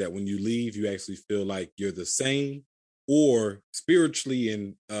 5 that when you leave, you actually feel like you're the same, or spiritually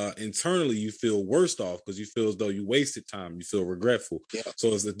and internally, you feel worse off because you feel as though you wasted time. You feel regretful. Yeah.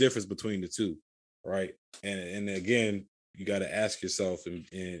 So it's the difference between the two, right? And again, you got to ask yourself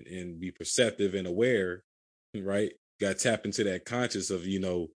and be perceptive and aware, right? You got to tap into that conscious of,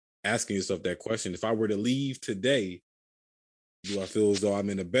 asking yourself that question. If I were to leave today, do I feel as though I'm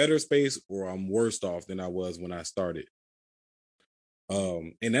in a better space or I'm worse off than I was when I started?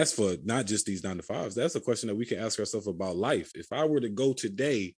 And that's for not just these 9 to 5s. That's a question that we can ask ourselves about life. If I were to go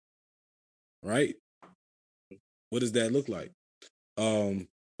today, right, what does that look like?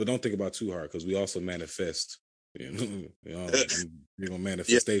 But don't think about too hard because we also manifest. You're gonna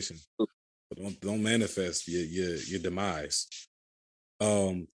manifestation, but don't manifest your demise.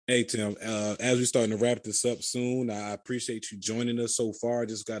 Hey Tim, as we're starting to wrap this up soon, I appreciate you joining us so far.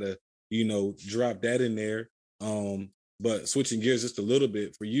 Just gotta, drop that in there. But switching gears just a little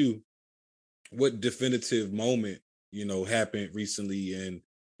bit for you, what definitive moment, happened recently in,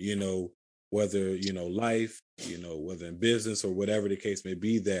 whether, life, whether in business or whatever the case may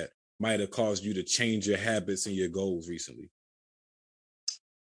be that might have caused you to change your habits and your goals recently?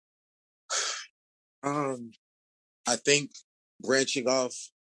 I think branching off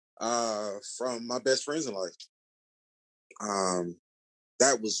from my best friends in life.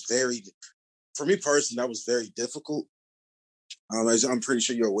 That was for me personally, that was very difficult. As I'm pretty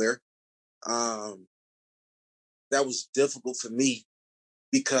sure you're aware. That was difficult for me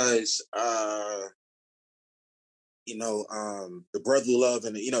because, the brotherly love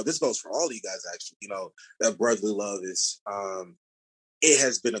and, this goes for all of you guys actually, that brotherly love is, it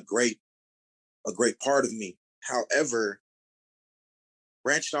has been a great part of me. However,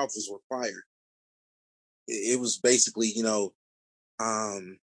 branching off was required. It was basically,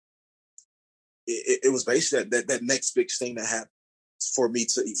 um, it was basically that next big thing that happened for me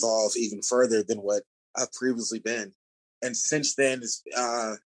to evolve even further than what I've previously been. And since then,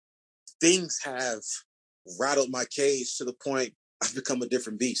 things have rattled my cage to the point I've become a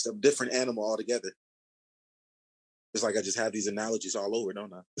different beast, a different animal altogether. It's like I just have these analogies all over,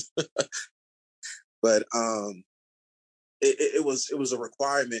 don't I? But it was a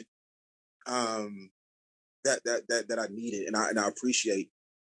requirement that I needed and I appreciate.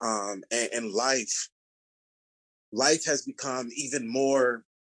 And life has become even more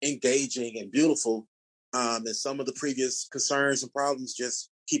engaging and beautiful. And some of the previous concerns and problems just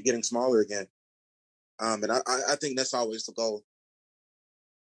keep getting smaller again. And I think that's always the goal.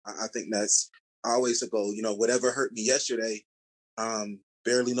 I think that's always the goal. Whatever hurt me yesterday,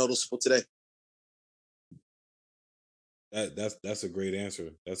 barely noticeable today. That's a great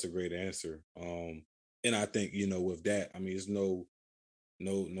answer. That's a great answer. And I think, with that, I mean, there's no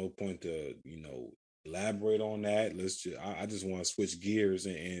point to, elaborate on that. I just want to switch gears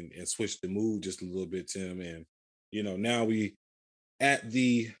and switch the mood just a little bit, Tim. And, now we at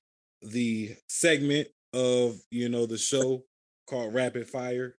the segment of, the show called Rapid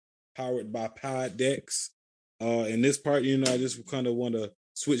Fire, powered by Pod Decks. In this part, I just kind of want to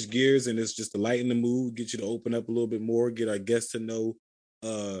switch gears, and it's just to lighten the mood, get you to open up a little bit more, get our guests to know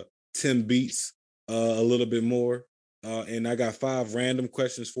Tim Beats a little bit more. And I got 5 random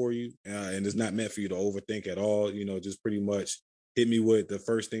questions for you, and it's not meant for you to overthink at all. Just pretty much hit me with the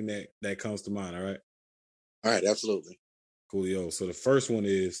first thing that comes to mind. All right. All right, absolutely. Coolio. So the first one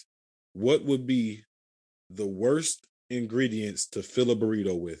is, what would be the worst ingredients to fill a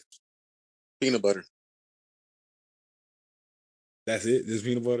burrito with? Peanut butter. That's it? Just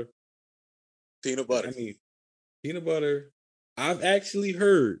peanut butter? Peanut I butter. mean, peanut butter. I've actually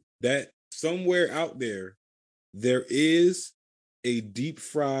heard that somewhere out there is a deep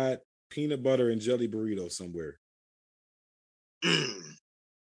fried peanut butter and jelly burrito somewhere.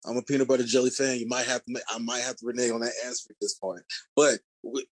 I'm a peanut butter jelly fan. I might have to renege on that answer at this point. But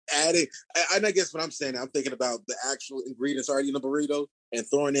adding, I guess what I'm saying, I'm thinking about the actual ingredients already in the burrito and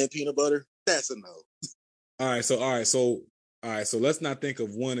throwing in peanut butter. That's a no. So let's not think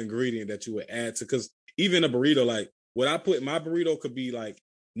of one ingredient that you would add to, because even a burrito, like what I put in my burrito could be like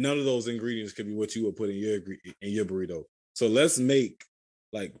none of those ingredients could be what you would put in your burrito. So let's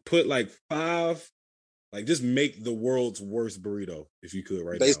put like five, like just make the world's worst burrito if you could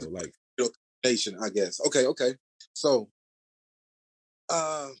right now. Basically, Like combination, I guess. Okay. So,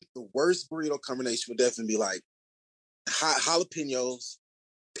 the worst burrito combination would definitely be like jalapenos,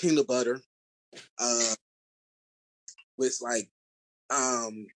 peanut butter, uh, with like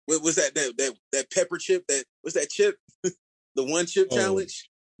what was that pepper chip? That was that chip, the one chip oh challenge.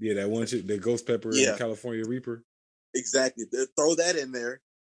 yeah, that one chip, the ghost pepper and the Yeah, California Reaper. exactly. Throw that in there,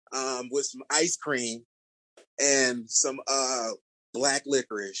 with some ice cream and some black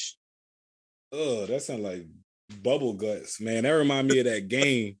licorice. Oh, that sounds like bubble guts, man. That remind me of that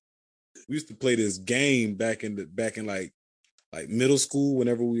game. We used to play this game back in like middle school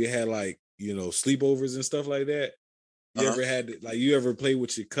whenever we had like, sleepovers and stuff like that. You Uh-huh. ever you ever play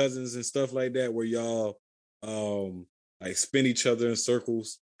with your cousins and stuff like that where y'all like spin each other in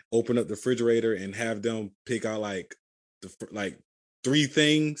circles, open up the refrigerator and have them pick out like like three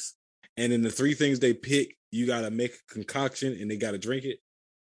things, and then the three things they pick, you got to make a concoction and they got to drink it.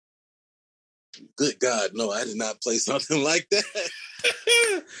 Good God, no, I did not play something like that.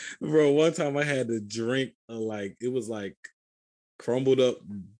 Bro, one time I had to drink it was like crumbled up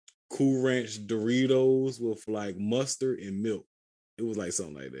Cool Ranch Doritos with like mustard and milk. It was like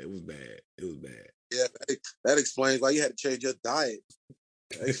something like that. It was bad. It was bad. Yeah, that explains why you had to change your diet.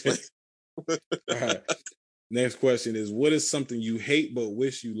 That explains. All right. Next question is, what is something you hate but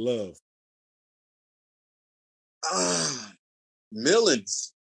wish you love?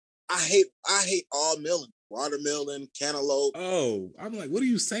 Melons. I hate all melons. Watermelon, cantaloupe. Oh, I'm like, what are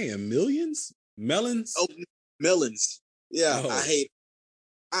you saying? Millions? Melons? Oh, melons. Yeah, I Oh. hate.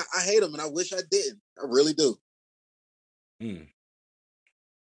 I hate them, and I wish I didn't. I really do. Mm.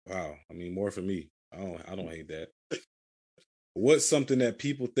 Wow. I mean, more for me. I don't hate that. What's something that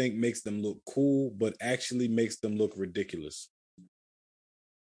people think makes them look cool, but actually makes them look ridiculous?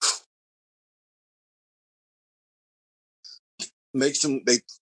 Makes them they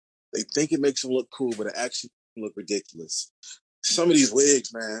think it makes them look cool, but it actually look ridiculous. Some of these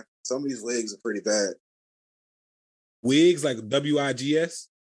wigs, man. Some of these wigs are pretty bad. Wigs, like WIGS?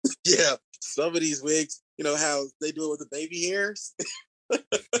 Yeah, some of these wigs. You know how they do it with the baby hairs.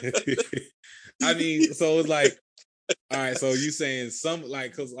 I mean, so it's like, all right, so you saying some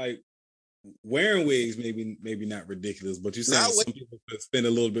like, because like wearing wigs maybe not ridiculous, but you're saying Not some people could spend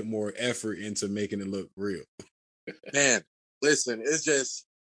a little bit more effort into making it look real. man. Listen, it's just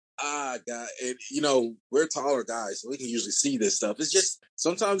God, and we're taller guys, so we can usually see this stuff. It's just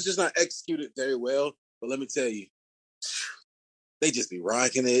sometimes it's just not executed very well. But let me tell you, they just be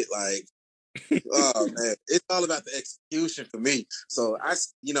rocking it like, oh man, it's all about the execution for me. So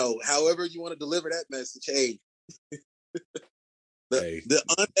however you want to deliver that message, hey, the Hey, the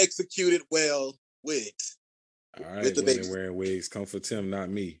unexecuted well wigs all with right, the women babies. wearing wigs, come for Tim, not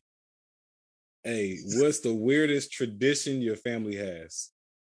me. Hey, what's the weirdest tradition your family has?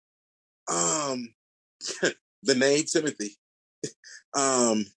 Um, the name Timothy.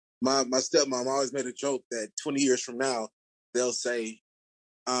 Um, my stepmom always made a joke that 20 years from now they'll say,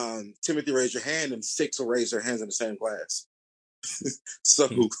 Timothy, raise your hand, and six will raise their hands in the same class. So,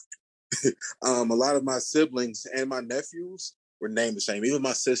 a lot of my siblings and my nephews were named the same. Even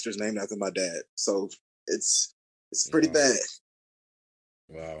my sister's named after my dad. So it's pretty Wow, bad.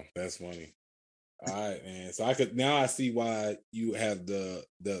 wow, that's funny. All right, man. So I see why you have the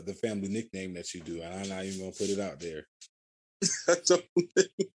family nickname that you do, and I'm not even gonna put it out there.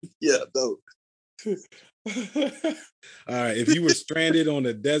 Yeah, though. All right, if you were stranded on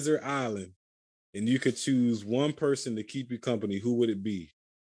a desert island and you could choose one person to keep you company, who would it be?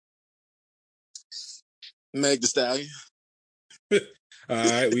 Meg the Stallion. All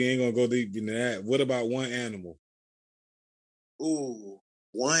right, we ain't gonna go deep into that. What about one animal? Ooh,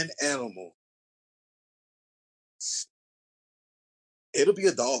 one animal. It'll be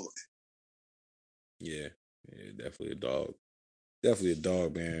a dog. Yeah, definitely a dog. Definitely a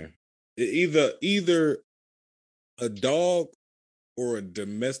dog, man. either a dog or a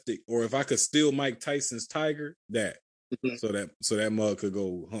domestic, or if I could steal Mike Tyson's tiger, that Mhm. so that mug could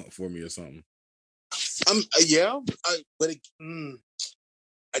go hunt for me or something. Yeah,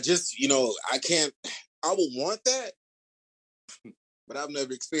 I just, I can't. I would want that, but I've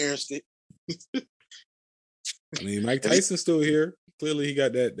never experienced it. I mean, Mike Tyson's still here. Clearly, he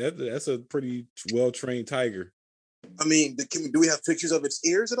got that. That's a pretty well trained tiger. I mean, do we have pictures of its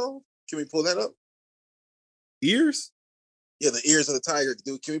ears at all? Can we pull that up? Ears? Yeah, the ears of the tiger.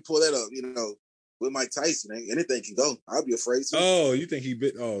 Can we pull that up? With Mike Tyson, anything can go. I'll be afraid too. Oh, you think he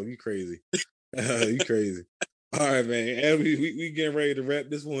bit? Oh, you crazy. You crazy. All right, man. And we getting ready to wrap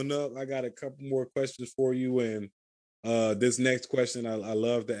this one up. I got a couple more questions for you, and this next question I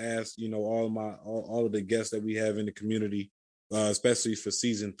love to ask. All of the guests that we have in the community, especially for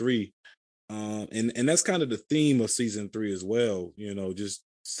season 3, and that's kind of the theme of season 3 as well. Just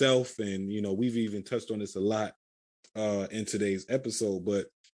self, and we've even touched on this a lot in today's episode. But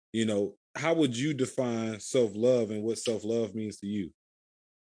how would you define self-love and what self-love means to you?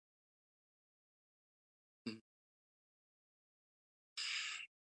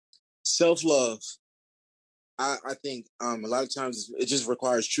 Self-love. I think a lot of times it just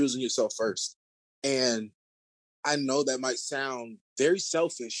requires choosing yourself first. And I know that might sound very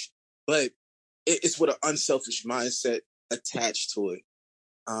selfish, but it's with an unselfish mindset attached to it.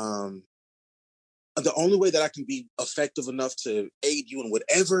 Um, the only way that I can be effective enough to aid you in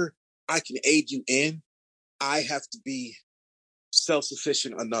whatever I can aid you in, I have to be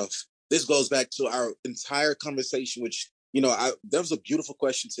self-sufficient enough. This goes back to our entire conversation, which, that was a beautiful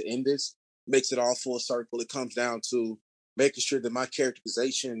question to end this. Makes it all full circle. It comes down to making sure that my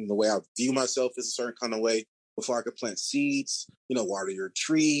characterization, the way I view myself is a certain kind of way before I can plant seeds, water your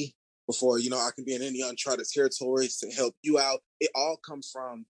tree, before, I can be in any uncharted territories to help you out. It all comes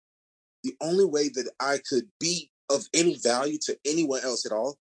from the only way that I could be of any value to anyone else at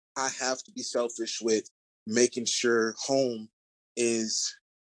all. I have to be selfish with making sure home is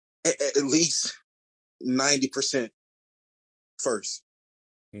at least 90% first.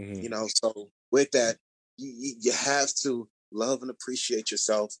 Mm-hmm. So with that, you have to love and appreciate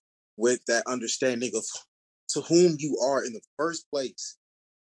yourself with that understanding of to whom you are in the first place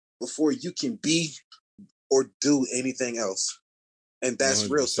before you can be or do anything else. And that's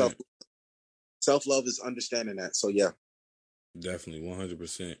real 100%. self love is understanding that. So yeah. Definitely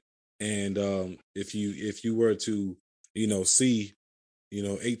 100%. And if you were to, see,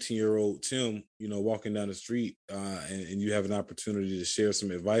 18-year-old Tim, walking down the street, and you have an opportunity to share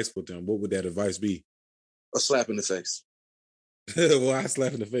some advice with them, what would that advice be? A slap in the face. Well, I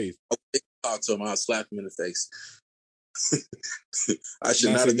slap in the face. Talk to him, I'll slap him in the face. I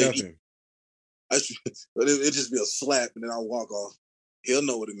should Not not say have been. nothing. But it just be a slap, and then I'll walk off. He'll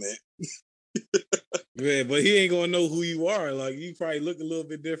know what it meant. Yeah, but he ain't gonna know who you are. Like, you probably look a little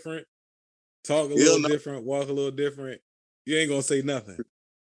bit different, talk a He'll little know. different, walk a little different. You ain't gonna say nothing.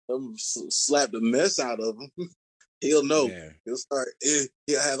 I'm slap the mess out of him. He'll know. Man. He'll start.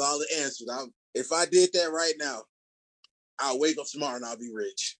 He'll have all the answers. If I did that right now, I'll wake up tomorrow and I'll be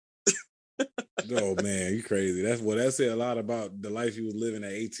rich. Oh man, you crazy. That said a lot about the life you was living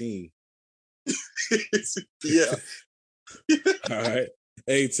at 18. Yeah. All right.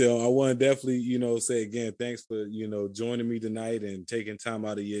 Hey, Till, I want to definitely, say again, thanks for, joining me tonight and taking time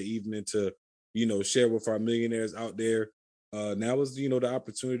out of your evening to, share with our millionaires out there. Now is, the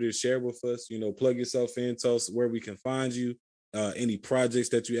opportunity to share with us, plug yourself in, tell us where we can find you, any projects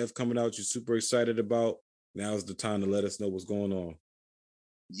that you have coming out you're super excited about. Now is the time to let us know what's going on.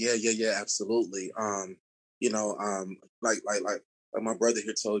 Yeah, absolutely. Like my brother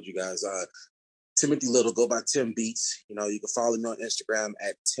here told you guys, Timothy Little, go by Tim Beats. You can follow me on Instagram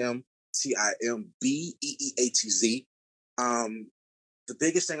at Tim TimBeeatz. The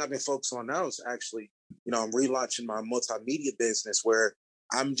biggest thing I've been focused on now is actually, I'm relaunching my multimedia business where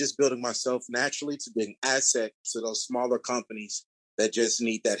I'm just building myself naturally to be an asset to those smaller companies that just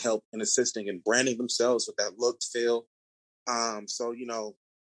need that help in assisting and branding themselves with that look, feel. So if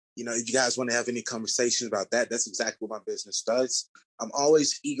you guys want to have any conversations about that, that's exactly what my business does. I'm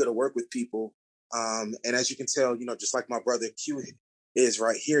always eager to work with people. And as you can tell, just like my brother Q is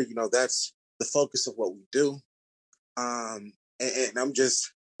right here, that's the focus of what we do. And I'm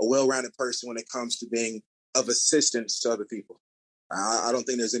just a well-rounded person when it comes to being of assistance to other people. I don't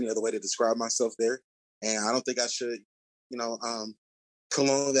think there's any other way to describe myself there. And I don't think I should,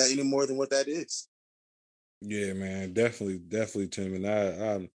 prolong that any more than what that is. Yeah, man, definitely, Tim.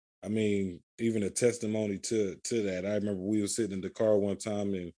 And I mean, even a testimony to that. I remember we were sitting in the car one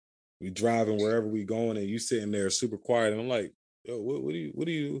time and we driving wherever we going, and you sitting there super quiet, and I'm like, yo, what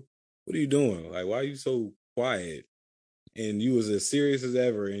what are you doing? Like, why are you so quiet? And you was as serious as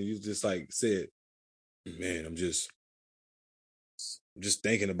ever, and you just like said, man, I'm just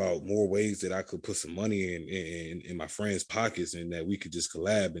thinking about more ways that I could put some money in my friends' pockets, and that we could just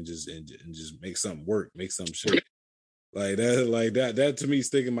collab and just make something work, make something shake. That to me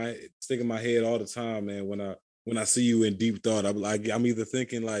stick in my head all the time, man. When I see you in deep thought, I'm either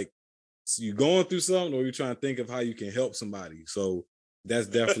thinking like, so you going through something, or you're trying to think of how you can help somebody. So that's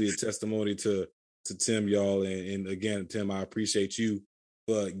definitely a testimony to Tim, y'all. And again, Tim, I appreciate you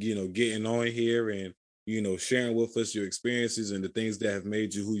for getting on here and sharing with us your experiences and the things that have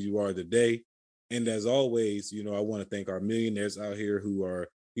made you who you are today. And as always, I want to thank our millionaires out here who are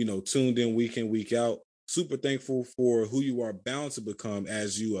tuned in week in, week out. Super thankful for who you are bound to become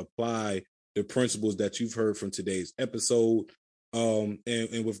as you apply the principles that you've heard from today's episode. And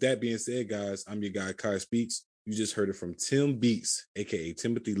with that being said, guys, I'm your guy, Kai Speaks. You just heard it from Tim Beats, aka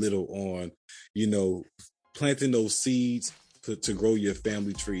Timothy Little, on, you know, planting those seeds to grow your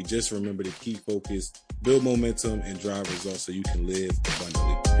family tree. Just remember the key focus, build momentum, and drive results so you can live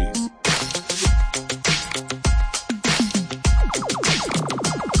abundantly. Peace.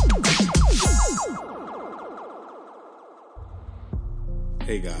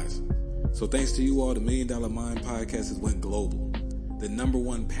 Hey guys, so thanks to you all, the $1 Million Mind podcast has went global. The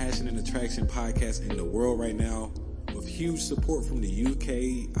 #1 passion and attraction podcast in the world right now, with huge support from the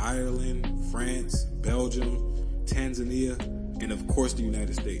UK, Ireland, France, Belgium, Tanzania, and of course the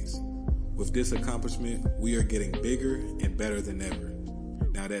United States. With this accomplishment, we are getting bigger and better than ever.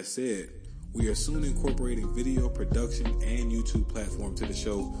 Now that said, we are soon incorporating video production and YouTube platform to the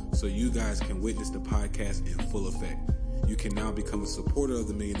show so you guys can witness the podcast in full effect. You can now become a supporter of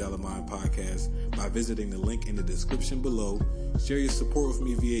the $1 Million Mind podcast by visiting the link in the description below. Share your support with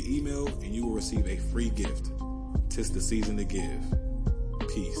me via email and you will receive a free gift. 'Tis the season to give.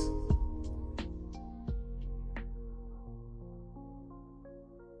 Peace.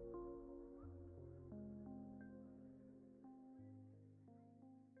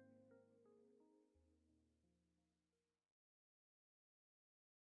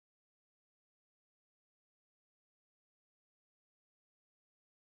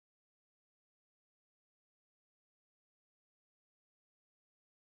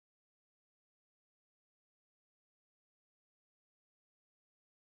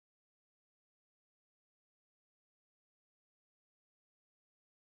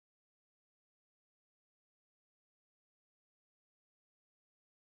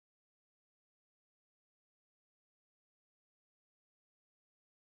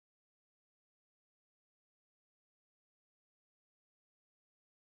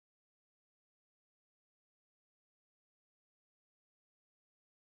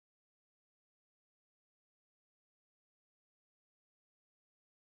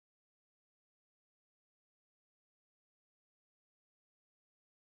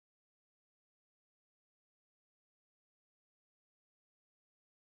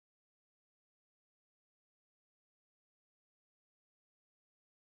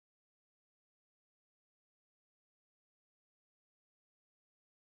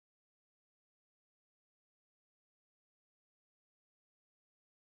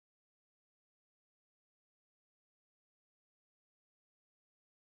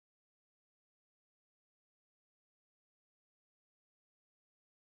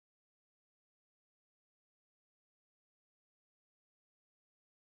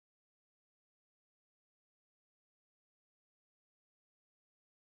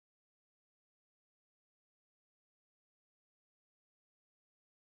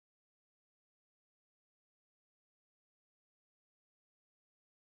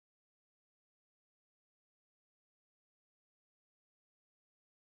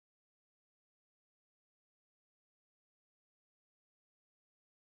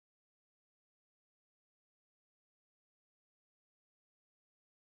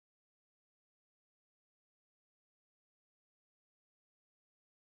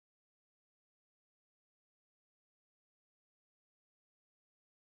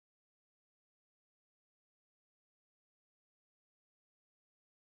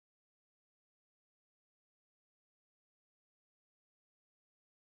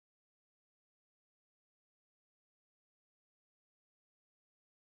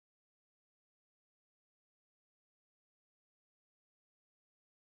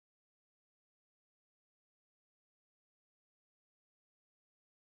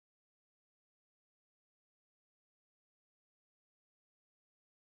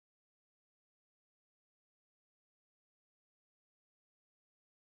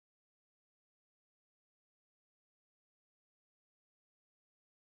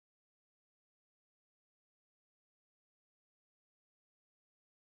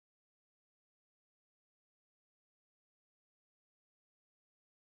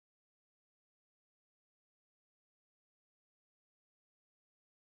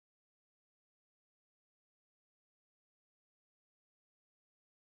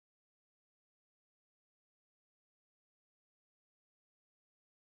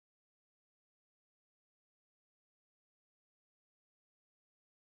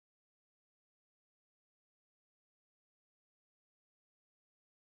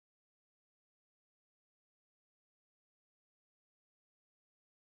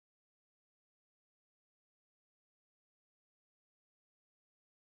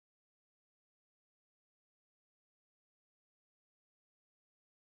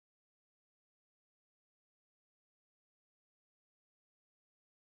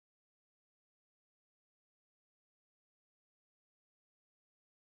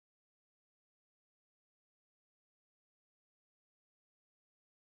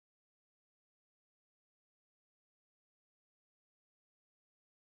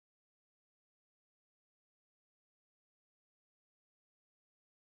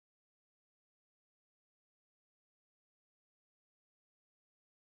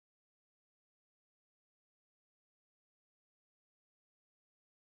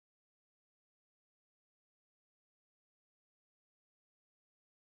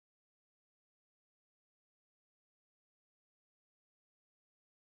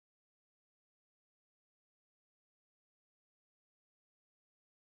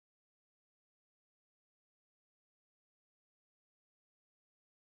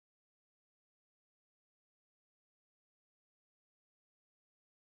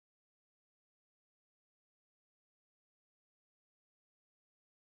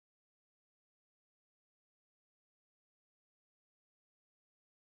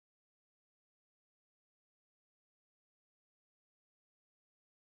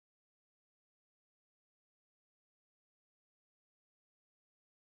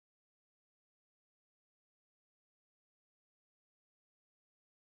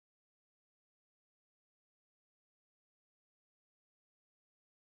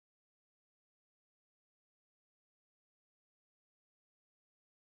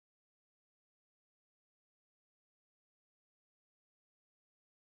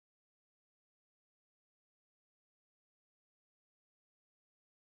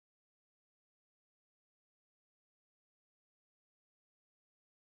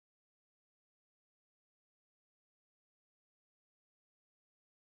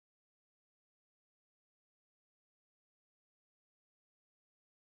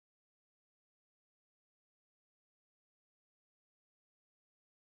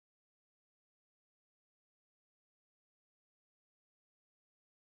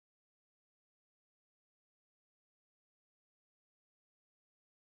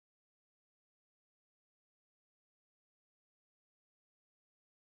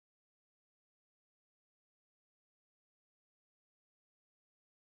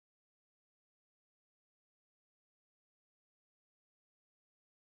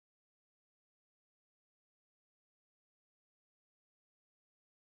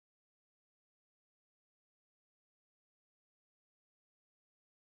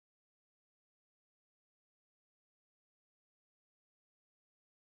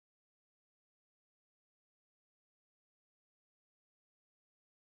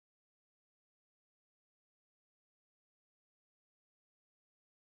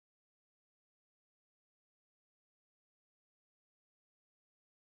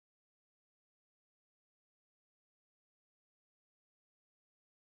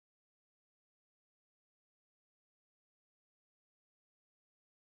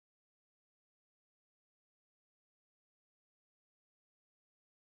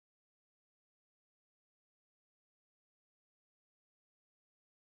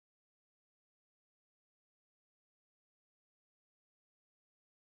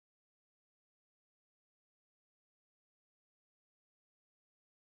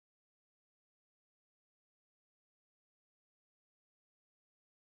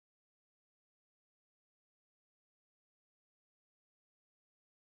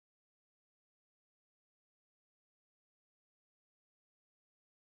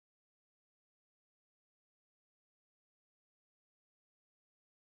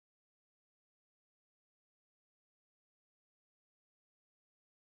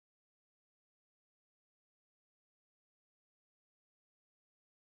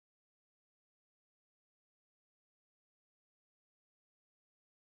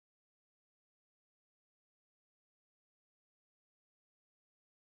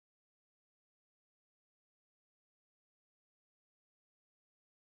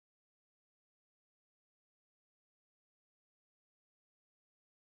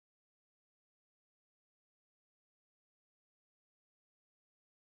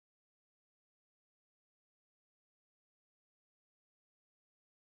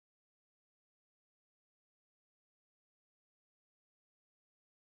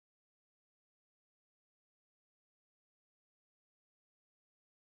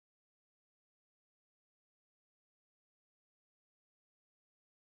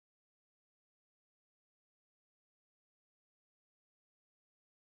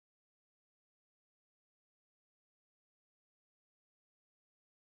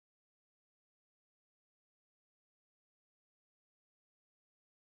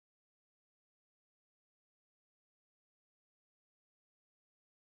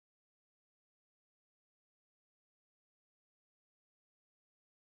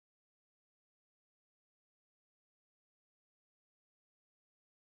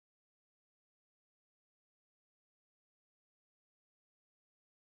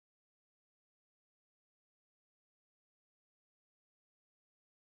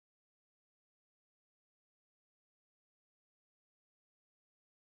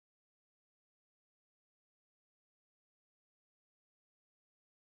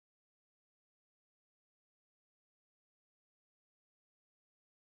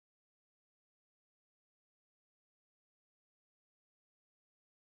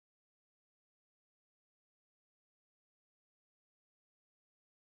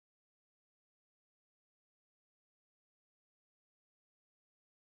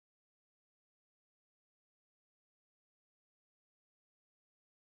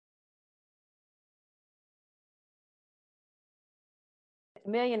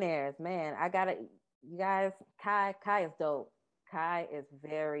 Millionaires, man. I gotta, you guys. Kai is dope. Kai is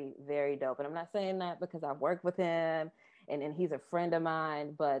very, very dope. And I'm not saying that because I work with him and he's a friend of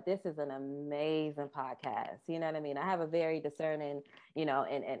mine, but this is an amazing podcast. You know what I mean? I have a very discerning, and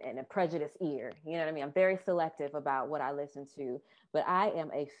a prejudiced ear. You know what I mean? I'm very selective about what I listen to, but I am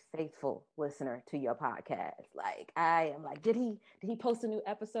a faithful listener to your podcast. Like I am like, did he post a new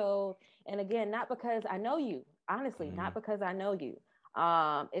episode? And again, not because I know you, honestly, not because I know you.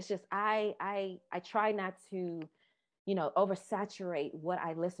 It's just I try not to oversaturate what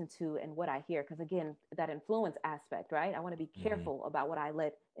I listen to and what I hear, because again, that influence aspect, right? I want to be careful about what I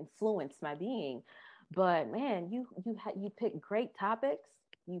let influence my being. But man, you pick great topics,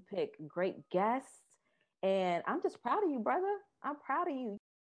 you pick great guests, and I'm just proud of you, brother. I'm proud of you.